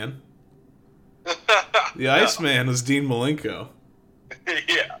Iceman. The Iceman is Dean Malenko.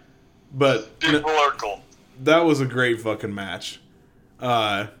 Yeah. But Dean Malenko. That was a great fucking match.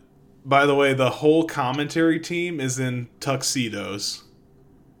 By the way, the whole commentary team is in tuxedos.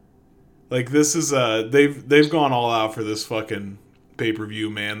 Like, this is they've gone all out for this fucking pay-per-view,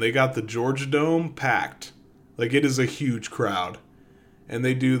 man. They got the Georgia Dome packed. Like, it is a huge crowd. And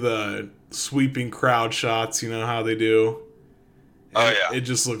they do the sweeping crowd shots, you know how they do. And yeah. It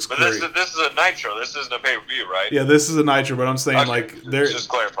just looks but great. This is a Nitro. This isn't a pay-per-view, right? Yeah, this is a Nitro, but I'm saying, Okay, like, they're just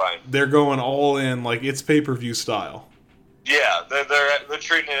clarifying. They're going all in, like, it's pay-per-view style. Yeah, they're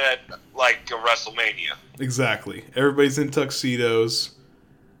treating it like a WrestleMania. Exactly. Everybody's in tuxedos.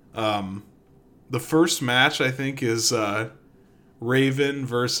 The first match, I think, is Raven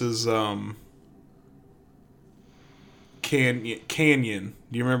versus Canyon.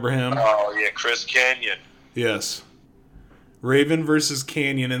 Do you remember him? Oh, yeah, Chris Canyon. Yes. Raven versus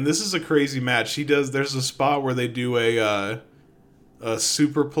Canyon, and this is a crazy match. There's a spot where they do a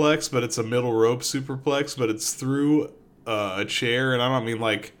superplex, but it's a middle rope superplex, but it's through a chair, and I don't mean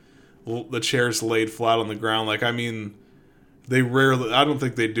like the chair's laid flat on the ground. Like, I mean, they rarely, I don't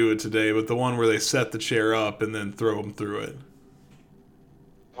think they do it today, but the one where they set the chair up and then throw them through it.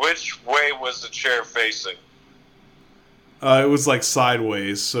 Which way was the chair facing? It was like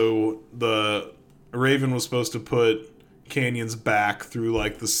sideways, so the Raven was supposed to put Canyon's back through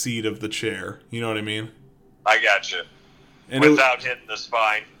like the seat of the chair. You know what I mean? I got you. And without hitting the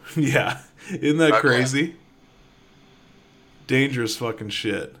spine. Yeah. Isn't that Okay. crazy? Dangerous fucking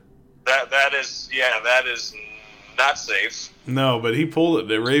shit. That is not safe. No, but he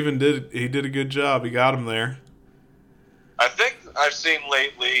pulled it. Raven did a good job. He got him there. I think I've seen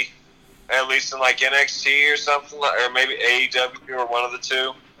lately, at least in like NXT or something, or maybe AEW or one of the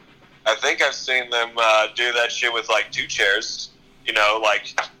two, I think I've seen them do that shit with like 2 chairs,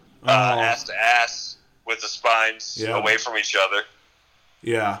 ass to ass with the spines away from each other.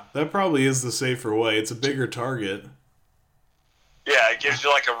 Yeah, that probably is the safer way. It's a bigger target. Yeah, it gives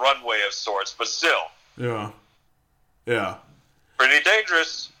you like a runway of sorts, but still. Yeah. Yeah. Pretty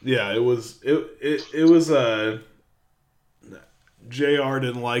dangerous. Yeah, it was JR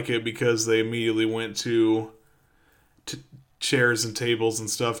didn't like it because they immediately went to chairs and tables and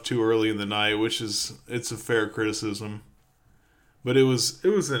stuff too early in the night, it's a fair criticism. But it was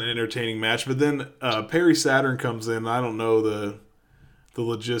an entertaining match. But then Perry Saturn comes in. I don't know the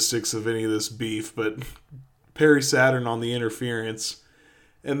logistics of any of this beef, but Perry Saturn on the interference,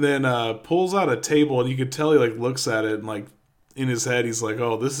 and then pulls out a table, and you could tell he like looks at it and like in his head he's like,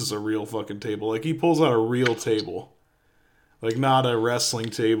 "Oh, this is a real fucking table." Like he pulls out a real table, like not a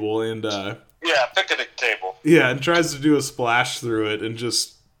wrestling table, and picnic table. Yeah, and tries to do a splash through it and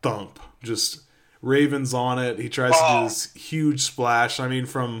just thump. Just Raven's on it. He tries to do this huge splash. I mean,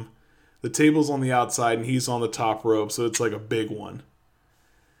 from the table's on the outside and he's on the top rope, so it's like a big one.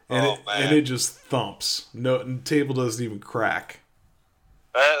 And it just thumps. No, the table doesn't even crack.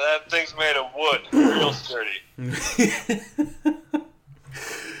 That thing's made of wood, real sturdy.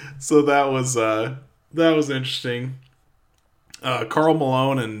 So that was interesting. Karl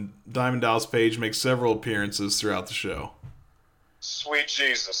Malone and Diamond Dallas Page make several appearances throughout the show. Sweet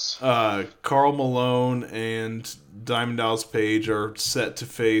Jesus. Karl Malone and Diamond Dallas Page are set to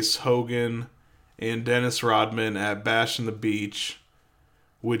face Hogan and Dennis Rodman at Bash in the Beach,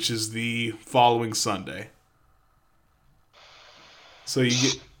 which is the following Sunday. So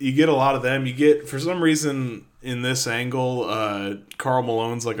you get a lot of them. You get, for some reason in this angle, Karl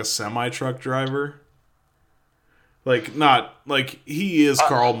Malone's like a semi-truck driver. Like, not, like, he is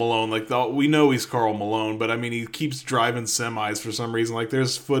Karl Malone. Like, we know he's Karl Malone, but I mean, he keeps driving semis for some reason. Like,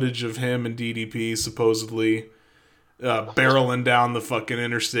 there's footage of him and DDP supposedly barreling down the fucking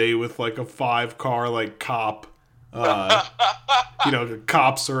interstate with like a 5-car, like, cop.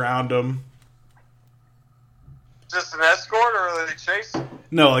 Cops around him. Just an escort, or are they chasing?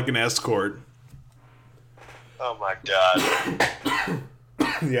 No, like an escort. Oh my god.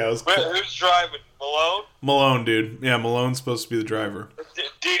 Yeah, it was. Who's driving? Malone? Malone, dude. Yeah, Malone's supposed to be the driver.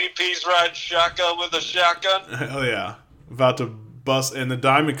 DDP's riding shotgun with a shotgun? Hell yeah. About to bust, and the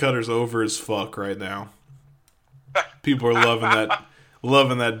diamond cutter's over as fuck right now. People are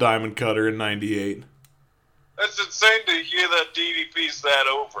loving that diamond cutter in '98. It's insane to hear that DDP's that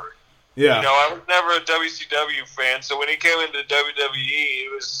over. Yeah. I was never a WCW fan, so when he came into WWE, he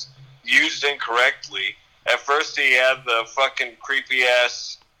was used incorrectly. At first, he had the fucking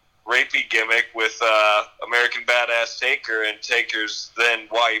creepy-ass rapey gimmick with American Badass Taker and Taker's then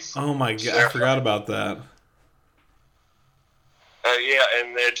wife. Oh my god, I forgot about that. Yeah,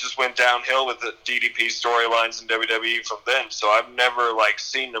 and it just went downhill with the DDP storylines in WWE from then, so I've never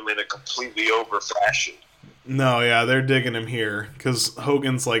seen them in a completely over fashion. No, yeah, they're digging him here, because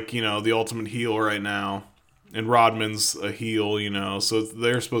Hogan's the ultimate heel right now, and Rodman's a heel, so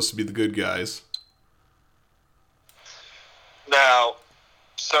they're supposed to be the good guys. Now,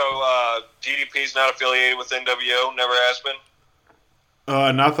 so DDP's not affiliated with NWO, never has been?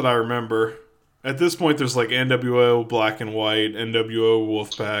 Not that I remember. At this point, there's NWO Black and White, NWO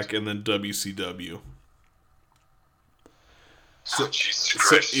Wolfpack, and then WCW. So, Jesus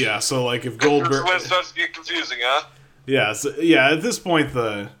Christ. So if Goldberg... That's when it starts to get confusing, huh? Yeah, at this point,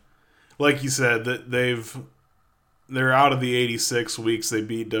 like you said, they're out of the 86 weeks they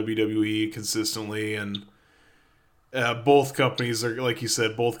beat WWE consistently, and both companies are, like you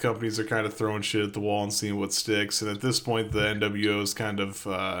said, kind of throwing shit at the wall and seeing what sticks, and at this point, the NWO is kind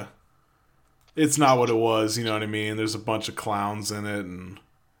of... it's not what it was, you know what I mean? There's a bunch of clowns in it, and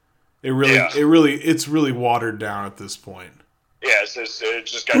it's really watered down at this point. Yeah, it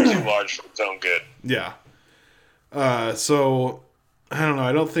just got too large for its own good. Yeah. So, I don't know.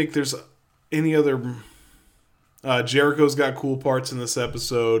 I don't think there's any other... Jericho's got cool parts in this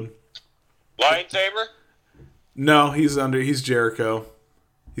episode. Lion Tamer? No, he's Jericho.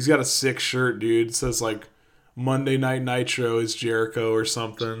 He's got a sick shirt, dude. It says, Monday Night Nitro is Jericho or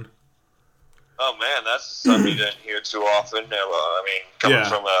something. Oh, man, that's something you didn't hear too often. Coming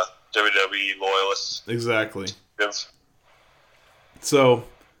from a WWE loyalist. Exactly. Yes. So,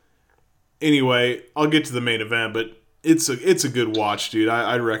 anyway, I'll get to the main event, but it's a good watch, dude.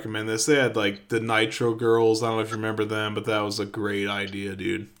 I'd recommend this. They had, the Nitro Girls. I don't know if you remember them, but that was a great idea,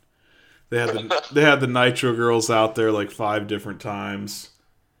 dude. They had the Nitro girls out there like 5 different times.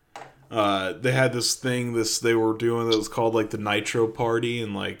 They had this thing they were doing that was called like the Nitro Party,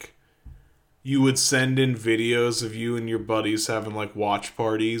 and like you would send in videos of you and your buddies having like watch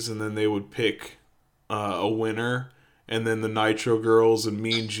parties, and then they would pick a winner, and then the Nitro girls and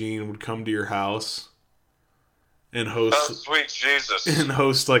Mean Gene would come to your house and host. Oh, sweet Jesus! And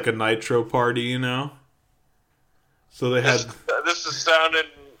host like a Nitro party, you know. So they had. This is sounding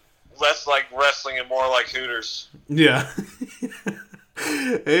less like wrestling and more like Hooters. Yeah.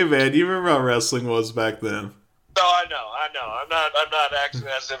 Hey man, you remember how wrestling was back then? No, I know. I'm not acting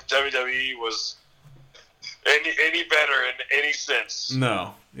as if WWE was any better in any sense.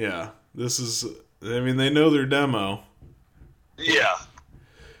 No, yeah. This is. I mean, they know their demo. Yeah.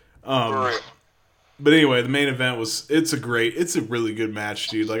 But anyway, the main event was. It's a really good match,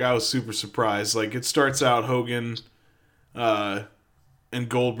 dude. Like I was super surprised. Like it starts out Hogan, and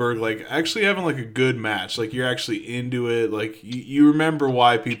Goldberg like actually having like a good match. Like you're actually into it. Like you remember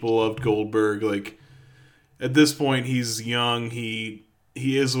why people loved Goldberg. Like at this point he's young. He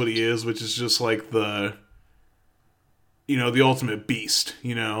is what he is, which is just like the ultimate beast,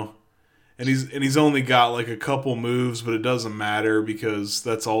 you know. And he's only got like a couple moves, but it doesn't matter because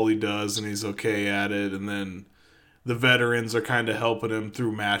that's all he does and he's okay at it. And then the veterans are kind of helping him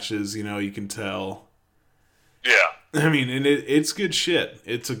through matches, you know, you can tell. Yeah. I mean, and it's good shit.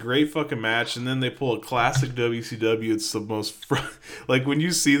 It's a great fucking match, and then they pull a classic WCW. It's the most... like, when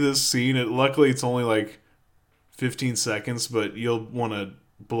you see this scene, luckily it's only like 15 seconds, but you'll want to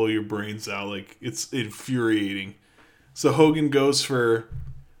blow your brains out. Like, it's infuriating. So Hogan goes for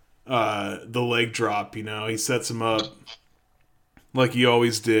the leg drop, you know. He sets him up like he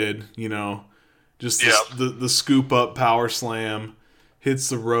always did, you know. Just the scoop up power slam, hits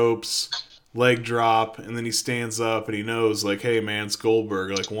the ropes... leg drop, and then he stands up and he knows, like, hey man, it's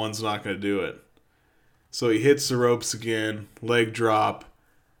Goldberg, like one's not going to do it. So he hits the ropes again, leg drop,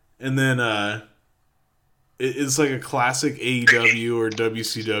 and then it's like a classic AEW or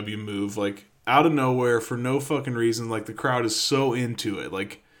WCW move, like out of nowhere for no fucking reason. Like the crowd is so into it.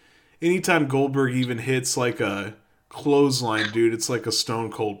 Like anytime Goldberg even hits like a clothesline, dude, it's like a stone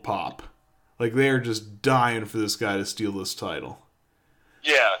cold pop. Like they are just dying for this guy to steal this title.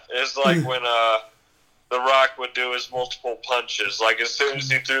 Yeah, it's like when The Rock would do his multiple punches. Like, as soon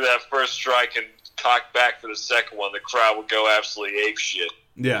as he threw that first strike and cocked back for the second one, the crowd would go absolutely apeshit.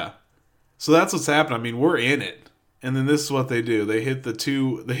 Yeah. So that's what's happening. I mean, we're in it. And then this is what they do. They hit the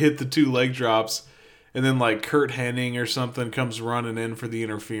two leg drops, and then, like, Kurt Hennig or something comes running in for the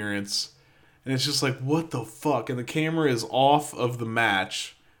interference. And it's just like, what the fuck? And the camera is off of the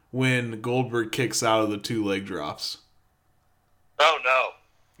match when Goldberg kicks out of the 2 leg drops. Oh, no.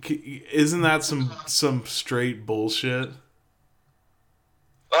 Isn't that some straight bullshit?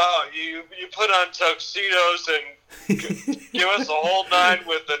 Oh, you put on tuxedos and give us a whole 9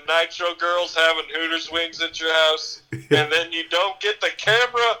 with the Nitro girls having Hooters wings at your house, and then you don't get the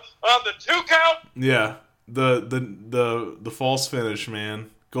camera on the 2 count? Yeah, the false finish, man.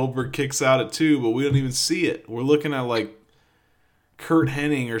 Goldberg kicks out at 2, but we don't even see it. We're looking at, like, Kurt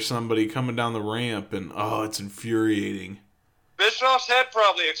Hennig or somebody coming down the ramp, and, oh, it's infuriating. Bischoff's head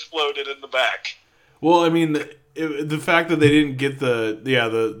probably exploded in the back. Well, I mean, the fact that they didn't get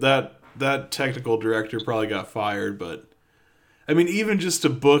that technical director probably got fired, but I mean, even just to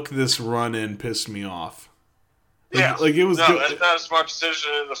book this run-in pissed me off. Like it was. No, that's not a smart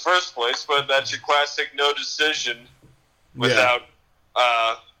decision in the first place, but that's your classic no decision without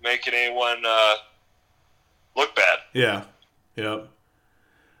making anyone look bad. Yeah. Yep.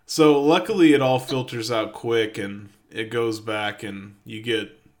 So luckily, it all filters out quick and it goes back, and you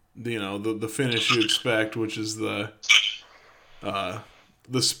get, you know, the finish you expect, which is the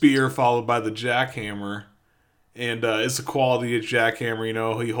spear followed by the jackhammer, and it's a quality jackhammer. You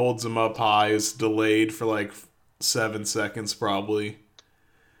know, he holds him up high, it's delayed for like 7 seconds probably.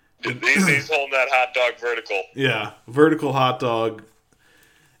 He's holding that hot dog vertical. Yeah, vertical hot dog,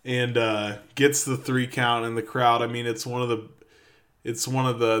 and gets the 3 count in the crowd. I mean, it's one of the.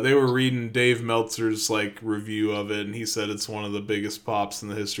 They were reading Dave Meltzer's, like, review of it, and he said it's one of the biggest pops in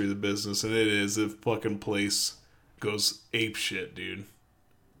the history of the business, and it is. The fucking place goes ape shit, dude.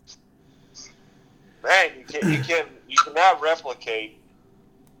 Man, you cannot replicate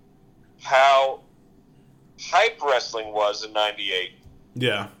how hype wrestling was in '98.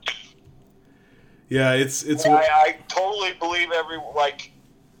 Yeah. Yeah, it's. I totally believe like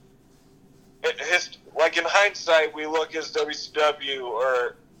in hindsight, we look as WCW,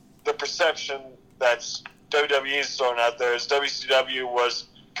 or the perception that's WWE is thrown out there as WCW was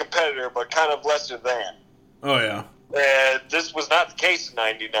competitor, but kind of lesser than. Oh, yeah. And this was not the case in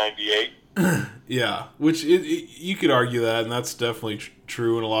 1998. Yeah, which you could argue that, and that's definitely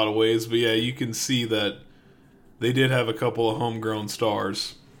true in a lot of ways. But yeah, you can see that they did have a couple of homegrown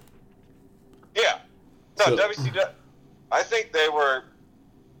stars. Yeah. No, WCW, I think they were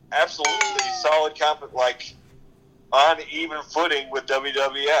absolutely solid, like, on even footing with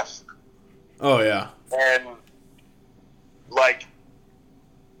WWF. Oh, yeah. And, like,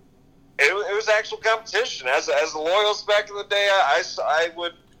 it was actual competition. As a loyalist back in the day, I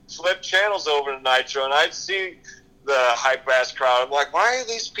would flip channels over to Nitro, and I'd see the hype-ass crowd. I'm like, why are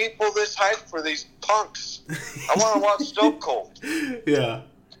these people this hyped for these punks? I want to watch Stone Cold. Yeah.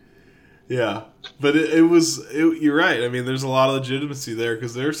 Yeah. But you're right. I mean, there's a lot of legitimacy there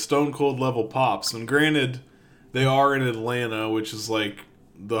because they're Stone Cold level pops. And granted, they are in Atlanta, which is like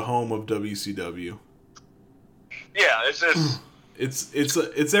the home of WCW. Yeah, it's just...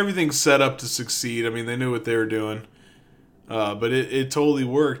 It's everything set up to succeed. I mean, they knew what they were doing. But it totally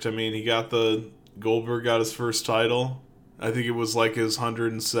worked. I mean, Goldberg got his first title. I think it was like his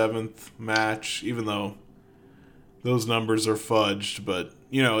 107th match, even though those numbers are fudged. But,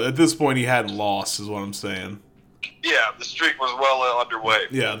 you know, at this point he hadn't lost, is what I'm saying. Yeah, the streak was well underway.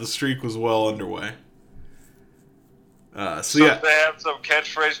 Yeah, the streak was well underway. So yeah. They have some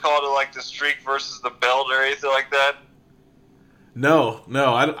catchphrase called it like the streak versus the belt or anything like that? No,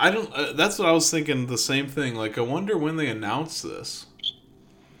 I don't. That's what I was thinking. The same thing. Like, I wonder when they announced this.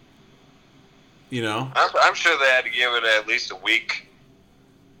 You know, I'm sure they had to give it at least a week.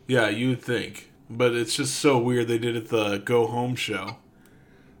 Yeah, you would think, but it's just so weird. They did it the Go Home show.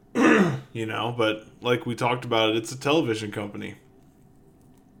 You know, but like we talked about it's a television company.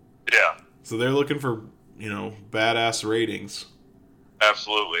 Yeah. So they're looking for, you know, badass ratings.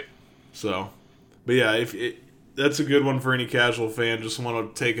 Absolutely. So, but yeah, that's a good one for any casual fan. Just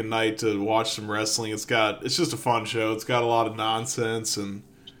want to take a night to watch some wrestling. It's just a fun show. It's got a lot of nonsense and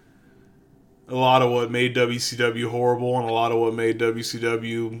a lot of what made WCW horrible and a lot of what made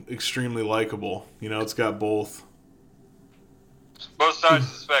WCW extremely likable. You know, it's got both. Both sides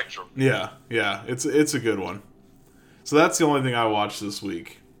of the spectrum. Yeah, it's a good one. So that's the only thing I watched this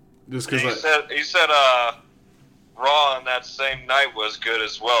week. Just because you said Raw on that same night was good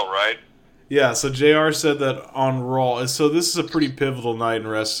as well, right? Yeah, so JR said that on Raw. So this is a pretty pivotal night in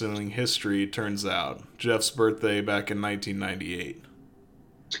wrestling history, it turns out. Jeff's birthday back in 1998.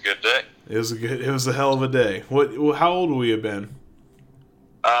 It's a good day. It was a hell of a day. How old would we have been?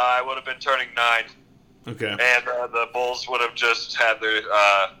 I would have been turning 9. Okay. And the Bulls would have just had their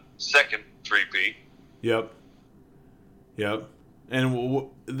second 3-peat. Yep. And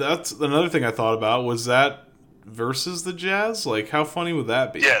that's another thing I thought about. Was that versus the Jazz? Like, how funny would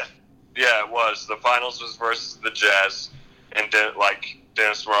that be? Yeah, it was. The finals was versus the Jazz, and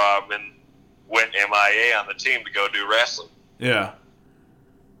Dennis Rodman went MIA on the team to go do wrestling. Yeah.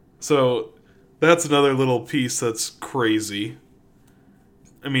 So that's another little piece that's crazy.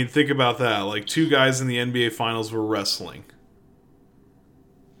 I mean, think about that. Like, 2 guys in the NBA Finals were wrestling.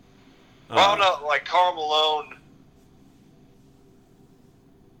 Well, no, like Karl Malone.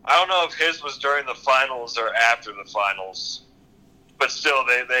 I don't know if his was during the finals or after the finals, but still,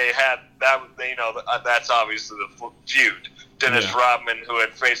 they had that. You know, that's obviously the feud. Dennis Rodman, who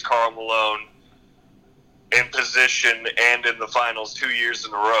had faced Karl Malone in position and in the finals 2 years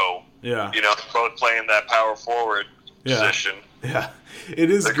in a row. Yeah, you know, both playing that power forward position. Yeah, it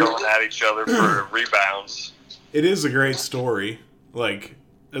is. They're going at each other for rebounds. It is a great story. Like,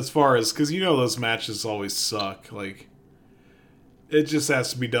 as far as, because you know those matches always suck. Like, it just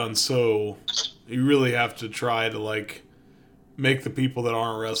has to be done so you really have to try to, like, make the people that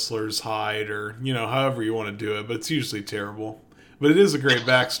aren't wrestlers hide or, you know, however you want to do it. But it's usually terrible. But it is a great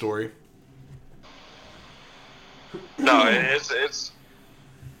backstory. No, it's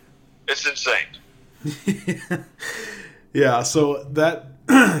insane. Yeah, so that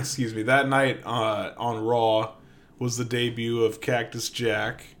that night on Raw was the debut of Cactus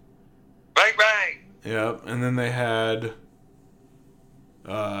Jack. Bang bang. Yep, and then they had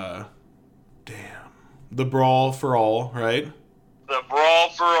the Brawl for All, right? The Brawl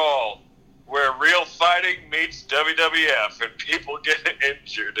for All, where real fighting meets WWF and people get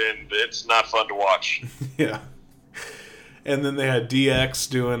injured and it's not fun to watch. Yeah. And then they had DX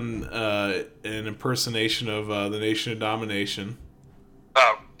doing an impersonation of the Nation of Domination.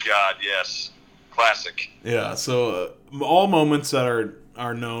 Oh God, yes, classic. Yeah, so all moments that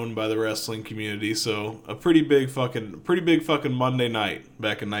are known by the wrestling community. So a pretty big fucking Monday night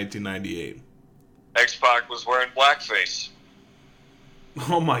back in 1998. X-Pac was wearing blackface.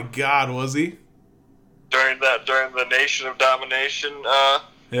 Oh my God, was he? During the Nation of Domination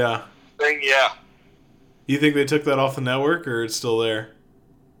thing, yeah. You think they took that off the network, or it's still there?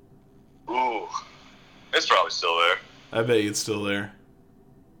 Ooh. It's probably still there. I bet it's still there.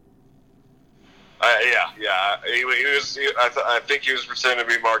 Yeah. I think he was pretending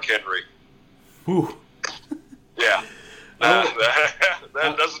to be Mark Henry. Whew. Yeah.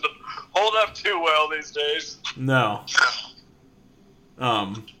 That doesn't hold up too well these days. No.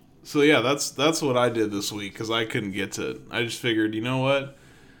 So yeah, that's what I did this week because I couldn't get to it. I just figured, you know what?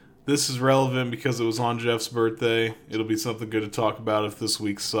 This is relevant because it was on Jeff's birthday. It'll be something good to talk about if this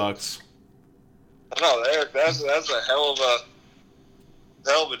week sucks. No, Eric, that's a hell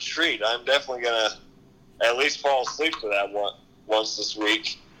of a treat. I'm definitely gonna at least fall asleep to that one once this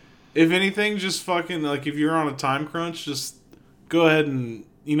week. If anything, just fucking like if you're on a time crunch, just go ahead and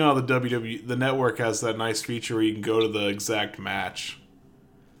you know how the network has that nice feature where you can go to the exact match.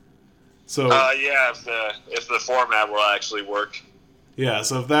 So yeah, if the format will actually work. Yeah,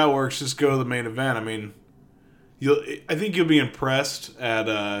 so if that works, just go to the main event. I mean, I think you'll be impressed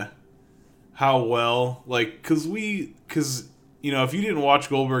at how well, like, because you know, if you didn't watch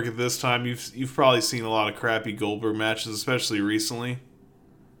Goldberg at this time, you've probably seen a lot of crappy Goldberg matches, especially recently.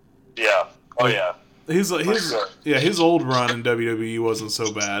 Yeah. Oh yeah. His old run in WWE wasn't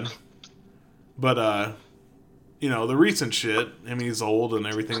so bad, but you know, the recent shit. I mean, he's old and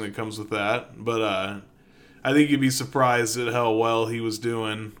everything that comes with that, but I think you'd be surprised at how well he was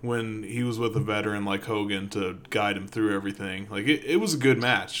doing when he was with a veteran like Hogan to guide him through everything. Like, it was a good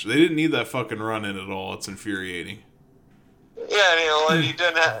match. They didn't need that fucking run in at all. It's infuriating. Yeah, you know, he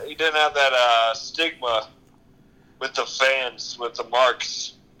didn't have that stigma with the fans, with the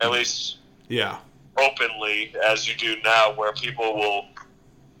marks, at least openly, as you do now, where people will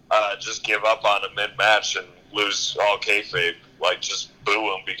just give up on him mid-match and lose all kayfabe. Like, just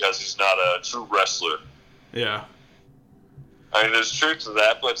boo him because he's not a true wrestler. Yeah. I mean, there's truth to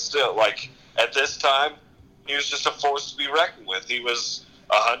that, but still, like, at this time, he was just a force to be reckoned with. It was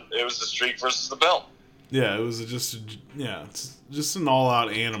the streak versus the belt. Yeah, it was it's just an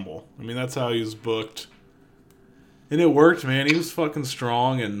all-out animal. I mean, that's how he was booked. And it worked, man. He was fucking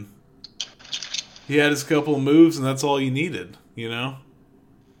strong, and he had his couple of moves, and that's all you needed, you know?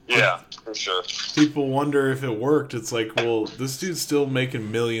 Yeah, for sure. People wonder if it worked. It's like, well, this dude's still making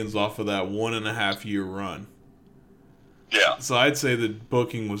millions off of that 1.5 year run. Yeah. So I'd say the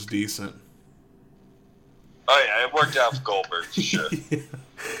booking was decent. Oh, yeah, it worked out for Goldberg, for sure. Yeah.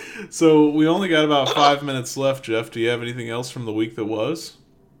 So we only got about 5 minutes left, Jeff. Do you have anything else from the week that was?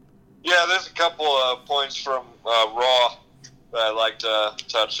 Yeah, there's a couple of points from Raw that I'd like to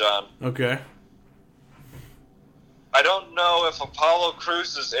touch on. Okay. I don't know if Apollo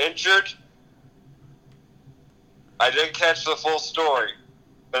Crews is injured. I didn't catch the full story.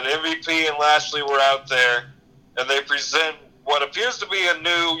 But MVP and Lashley were out there, and they present what appears to be a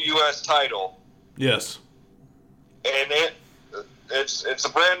new U.S. title. Yes. And it's a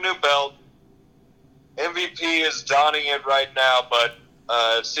brand new belt. MVP is donning it right now, but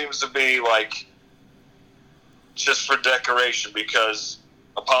it seems to be like just for decoration because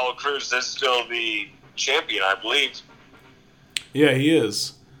Apollo Crews is still the champion, I believe. Yeah, he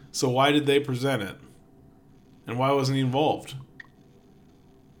is. So why did they present it? And why wasn't he involved?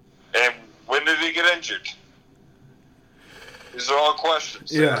 And when did he get injured? These are all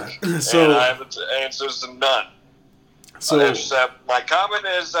questions. Yeah. So, and I have answers to none. So my comment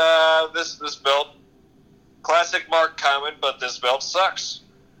is this belt, classic Mark comment, but this belt sucks.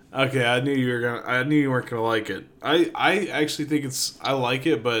 Okay, I knew you weren't gonna like it. I actually think I like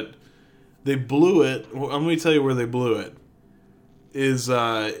it, but they blew it. Well, let me tell you where they blew it. Is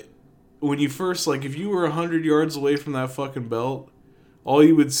when you first, like, if you were 100 yards away from that fucking belt, all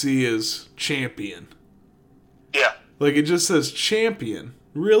you would see is champion. Yeah. Like, it just says champion.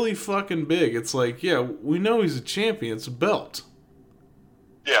 Really fucking big. It's like, yeah, we know he's a champion. It's a belt.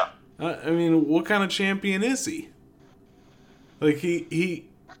 Yeah. I mean, what kind of champion is he? Like, he's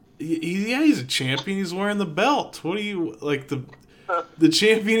a champion. He's wearing the belt. What do you, like, the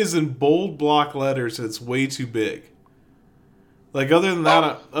champion is in bold block letters. And it's way too big. Like, other than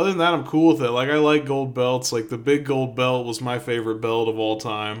that, I'm cool with it. Like, I like gold belts. Like, the big gold belt was my favorite belt of all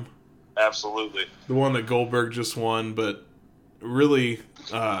time. Absolutely. The one that Goldberg just won, but really,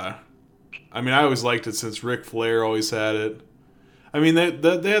 I mean, I always liked it since Ric Flair always had it. I mean, they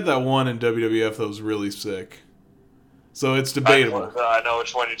had that one in WWF that was really sick. So it's debatable. I know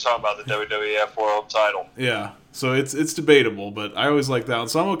which one you're talking about, the WWF World Title. Yeah, so it's debatable, but I always like that one.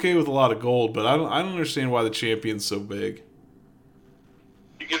 So I'm okay with a lot of gold, but I don't understand why the champion's so big.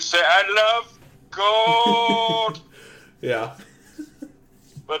 You can say, I love gold! Yeah.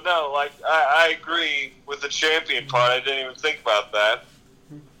 But no, like, I agree with the champion part. I didn't even think about that.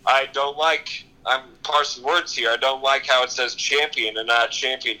 I don't like, I'm parsing words here, I don't like how it says champion and not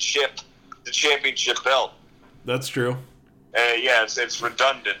championship. the championship belt. That's true. Yeah, it's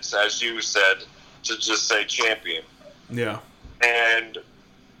redundant, as you said, to just say champion. Yeah. And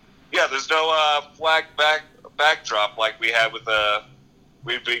yeah, there's no flag backdrop like we had with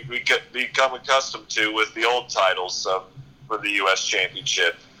we become accustomed to with the old titles for the U.S.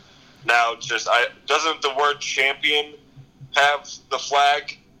 Championship. Now, doesn't the word champion have the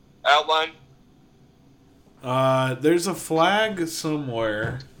flag outline? There's a flag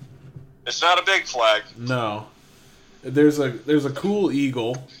somewhere. It's not a big flag. No. There's a cool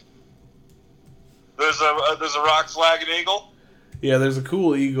eagle. There's a rock flag and eagle? Yeah, there's a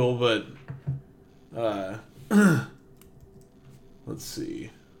cool eagle, but let's see.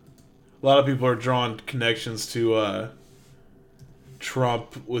 A lot of people are drawing connections to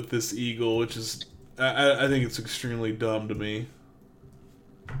Trump with this eagle, which is I think it's extremely dumb to me.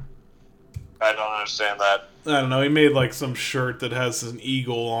 I don't understand that. I don't know. He made like some shirt that has an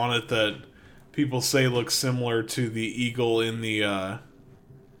eagle on it that people say looks similar to the eagle in the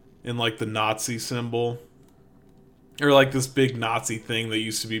in like the Nazi symbol, or like this big Nazi thing that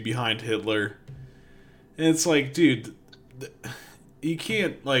used to be behind Hitler. And it's like, dude, you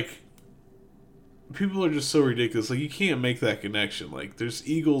can't, like, people are just so ridiculous. Like, you can't make that connection. Like, there's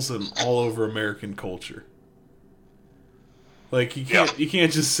eagles in all over American culture. Like, you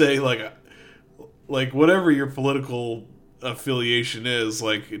can't just say like whatever your political affiliation is,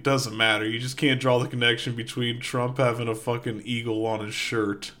 like, it doesn't matter. You just can't draw the connection between Trump having a fucking eagle on his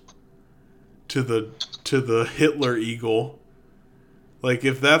shirt to the Hitler eagle. Like,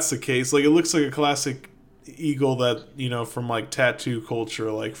 if that's the case, like, it looks like a classic eagle that, you know, from like tattoo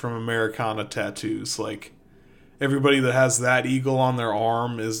culture, like from Americana tattoos. Like, everybody that has that eagle on their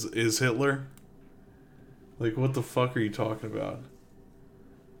arm is Hitler. Like, what the fuck are you talking about?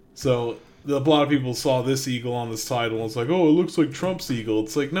 So a lot of people saw this eagle on this title and was like, oh, it looks like Trump's eagle.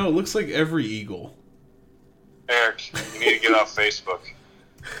 It's like, no, it looks like every eagle. Eric, you need to get off Facebook.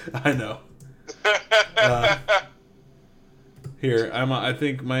 I know. Here, I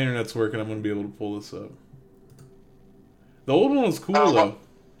think my internet's working. I'm going to be able to pull this up. The old one was cool, though.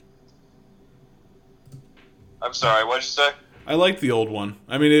 I'm sorry, what'd you say? I liked the old one.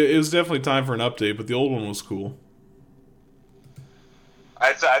 I mean, it was definitely time for an update, but the old one was cool.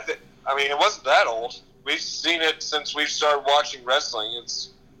 I mean, it wasn't that old. We've seen it since we've started watching wrestling.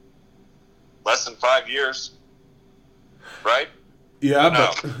 It's less than 5 years, right? Yeah,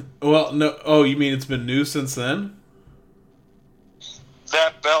 but well, no. Oh, you mean it's been new since then?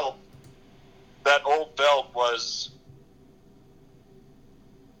 That belt, that old belt was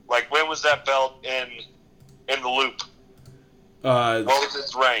like, when was that belt in the loop? What was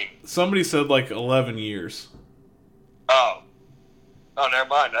its reign? Somebody said like 11 years. Oh, never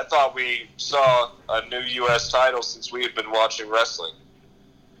mind. I thought we saw a new U.S. title since we had been watching wrestling.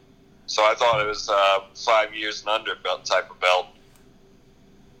 So I thought it was 5 years and under belt type of belt.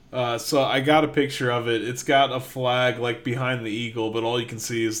 So I got a picture of it. It's got a flag like behind the eagle, but all you can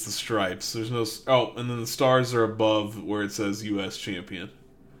see is the stripes. There's no... Oh, and then the stars are above where it says U.S. Champion.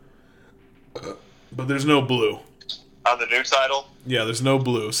 But there's no blue. On the new title? Yeah, there's no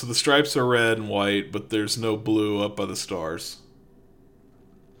blue. So the stripes are red and white, but there's no blue up by the stars.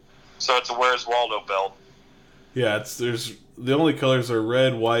 So it's a Where's Waldo belt. Yeah, the only colors are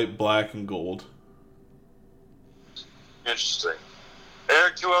red, white, black, and gold. Interesting.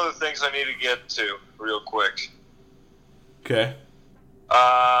 Eric, two other things I need to get to real quick. Okay.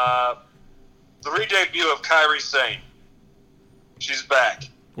 The re-debut of Kairi Sane. She's back.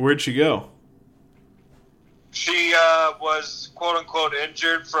 Where'd she go? She was quote-unquote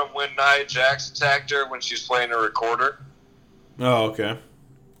injured from when Nia Jax attacked her when she was playing a recorder. Oh, okay.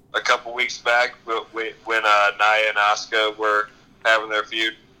 A couple weeks back when Nia and Asuka were having their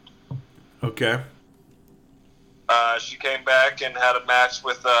feud. Okay. She came back and had a match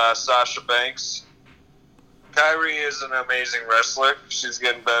with Sasha Banks. Kairi is an amazing wrestler. She's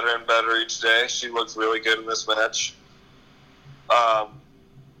getting better and better each day. She looks really good in this match.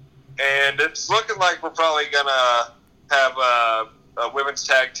 And it's looking like we're probably going to have a women's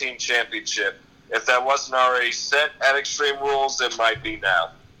tag team championship. If that wasn't already set at Extreme Rules, it might be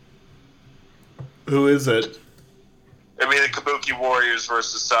now. Who is it? It'd be the Kabuki Warriors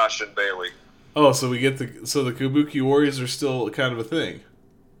versus Sasha and Bayley. Oh, so the Kabuki Warriors are still kind of a thing.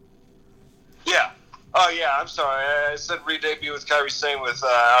 Yeah. Oh, yeah, I'm sorry. I said re-debut with Kairi Sane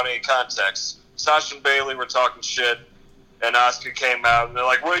without any context. Sasha and Bayley were talking shit, and Asuka came out, and they're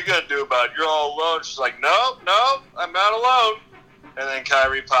like, what are you going to do about it? You're all alone. She's like, no, I'm not alone. And then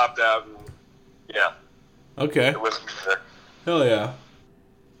Kairi popped out, and yeah. Okay. It wasn't there. Hell yeah.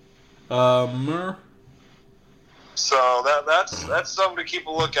 So that's something to keep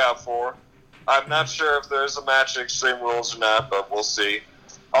a lookout for. I'm not sure if there's a match at Extreme Rules or not, but we'll see.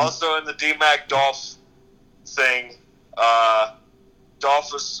 Also, in the D-Mac Dolph thing,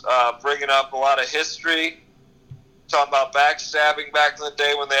 Dolph was bringing up a lot of history, talking about backstabbing back in the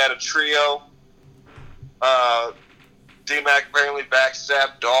day when they had a trio. D-Mac apparently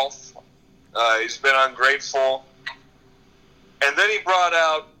backstabbed Dolph. He's been ungrateful. And then he brought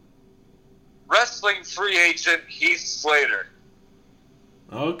out wrestling free agent Heath Slater.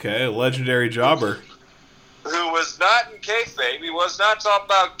 Okay, legendary jobber. Who was not in kayfabe. He was not talking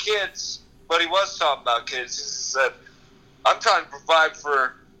about kids, but he was talking about kids. He said, I'm trying to provide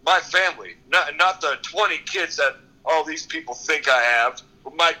for my family, not the 20 kids that all these people think I have,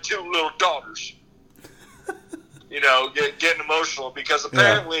 but my 2 little daughters. Getting emotional because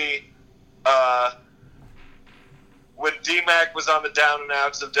apparently when D-Mac was on the down and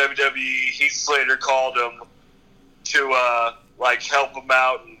outs of WWE, Heath Slater called him to help him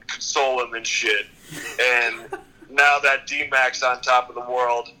out and console him and shit. And now that D-Mac's on top of the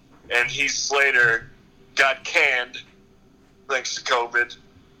world and Heath Slater got canned thanks to COVID,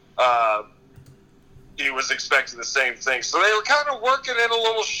 he was expecting the same thing. So they were kind of working in a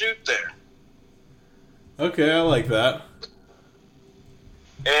little shoot there. Okay, I like that.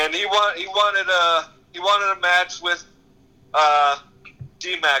 And he wanted a match with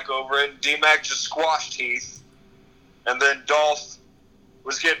D-Mac over it. D-Mac just squashed Heath. And then Dolph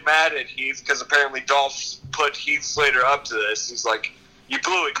was getting mad at Heath because apparently Dolph put Heath Slater up to this. He's like, you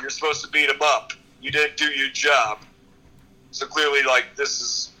blew it. You're supposed to beat him up. You didn't do your job. So clearly, this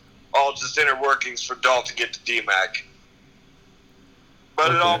is all just inner workings for Dolph to get to D-Mac.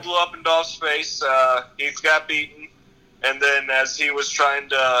 But It all blew up in Dolph's face. Heath got beaten. And then as Dolph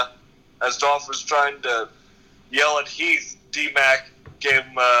was trying to yell at Heath, D-Mac gave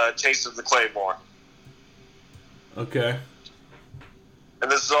him a taste of the Claymore. Okay.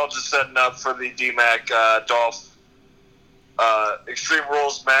 And this is all just setting up for the D-Mac Dolph Extreme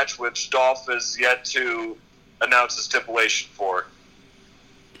Rules match, which Dolph is yet to announce a stipulation for.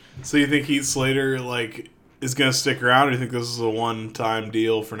 So you think Heath Slater is going to stick around, or do you think this is a one-time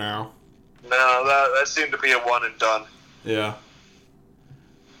deal for now? No, that seemed to be a one and done. Yeah.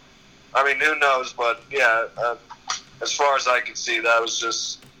 I mean, who knows? But yeah, as far as I can see, that was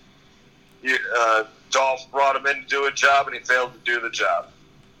just Dolph brought him in to do a job, and he failed to do the job.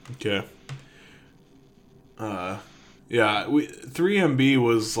 Okay. Yeah, 3MB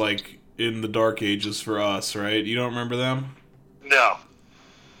was in the dark ages for us, right? You don't remember them? No.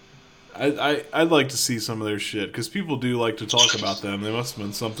 I'd like to see some of their shit, because people do like to talk about them. They must have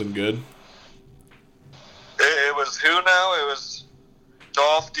been something good. It was who now? It was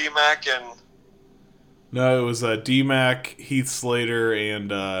Dolph, D-Mac, and... No, it was D-Mac, Heath Slater,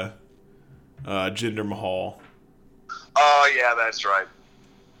 and Jinder Mahal. Oh, yeah, that's right.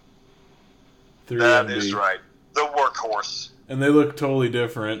 3MB. That is right. The workhorse. And they look totally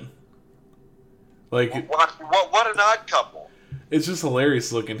different. What an odd couple. It's just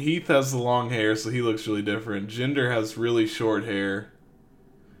hilarious looking. Heath has the long hair, so he looks really different. Jinder has really short hair.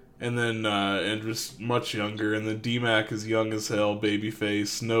 And then, and just much younger. And then D-Mac is young as hell, baby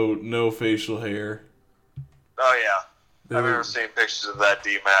face, no facial hair. Oh, yeah. I've never seen pictures of that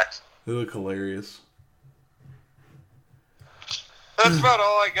D-Mac. They look hilarious. That's about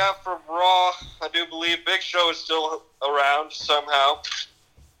all I got from Raw. I do believe Big Show is still around somehow.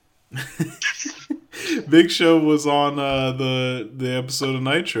 Big Show was on the episode of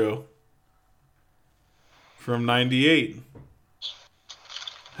Nitro from '98.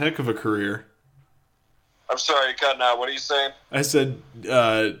 Heck of a career. I'm sorry, you're cutting out. What are you saying? I said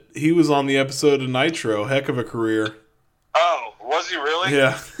he was on the episode of Nitro. Heck of a career. Oh, was he really?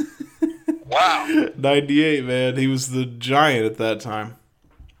 Yeah. Wow. 98, man. He was the giant at that time.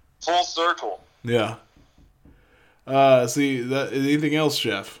 Full circle. Yeah. See, anything else,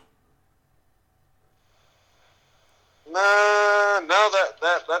 Jeff? No,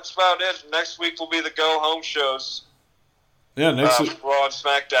 that's about it. Next week will be the go-home shows. Yeah, next week. Raw and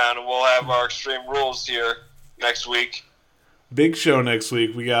SmackDown, and we'll have our Extreme Rules here next week. Big show next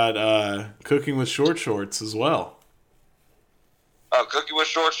week. We got Cooking with Short Shorts as well. Oh, Cooking with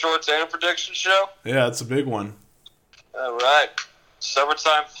Short Shorts and a prediction show? Yeah, it's a big one. All right.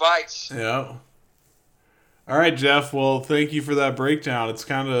 Summertime fights. Yeah. All right, Jeff. Well, thank you for that breakdown. It's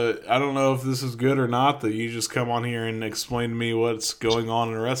kind of, I don't know if this is good or not that you just come on here and explain to me what's going on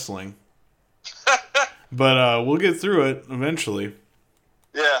in wrestling. But we'll get through it eventually.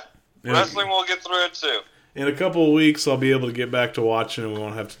 Yeah. Wrestling, we'll get through it too. In a couple of weeks, I'll be able to get back to watching and we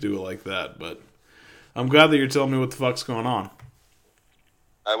won't have to do it like that. But I'm glad that you're telling me what the fuck's going on.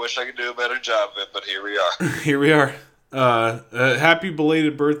 I wish I could do a better job of it, but here we are. Here we are. Happy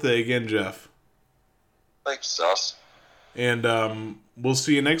belated birthday again, Jeff. Thanks, Sauce. And we'll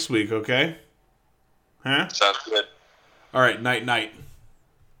see you next week, okay? Huh? Sounds good. All right, night. Night.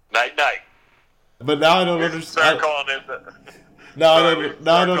 But now I don't understand. Start calling him.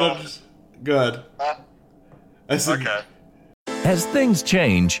 I don't understand. Good. Huh? I said, Okay. As things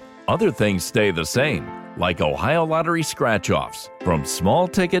change, other things stay the same, like Ohio Lottery scratch-offs. From small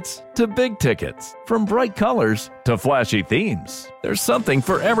tickets to big tickets, from bright colors to flashy themes. There's something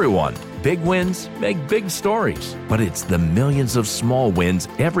for everyone. Big wins make big stories, but it's the millions of small wins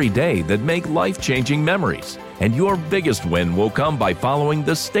every day that make life-changing memories. And your biggest win will come by following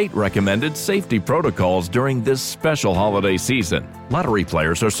the state-recommended safety protocols during this special holiday season. Lottery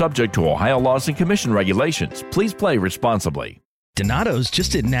players are subject to Ohio laws and commission regulations. Please play responsibly. Donato's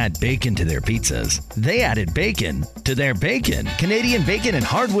just didn't add bacon to their pizzas. They added bacon to their bacon. Canadian bacon and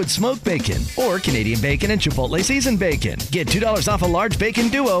hardwood smoked bacon. Or Canadian bacon and Chipotle seasoned bacon. Get $2 off a large bacon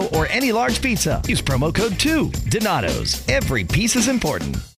duo or any large pizza. Use promo code 2. Donato's. Every piece is important.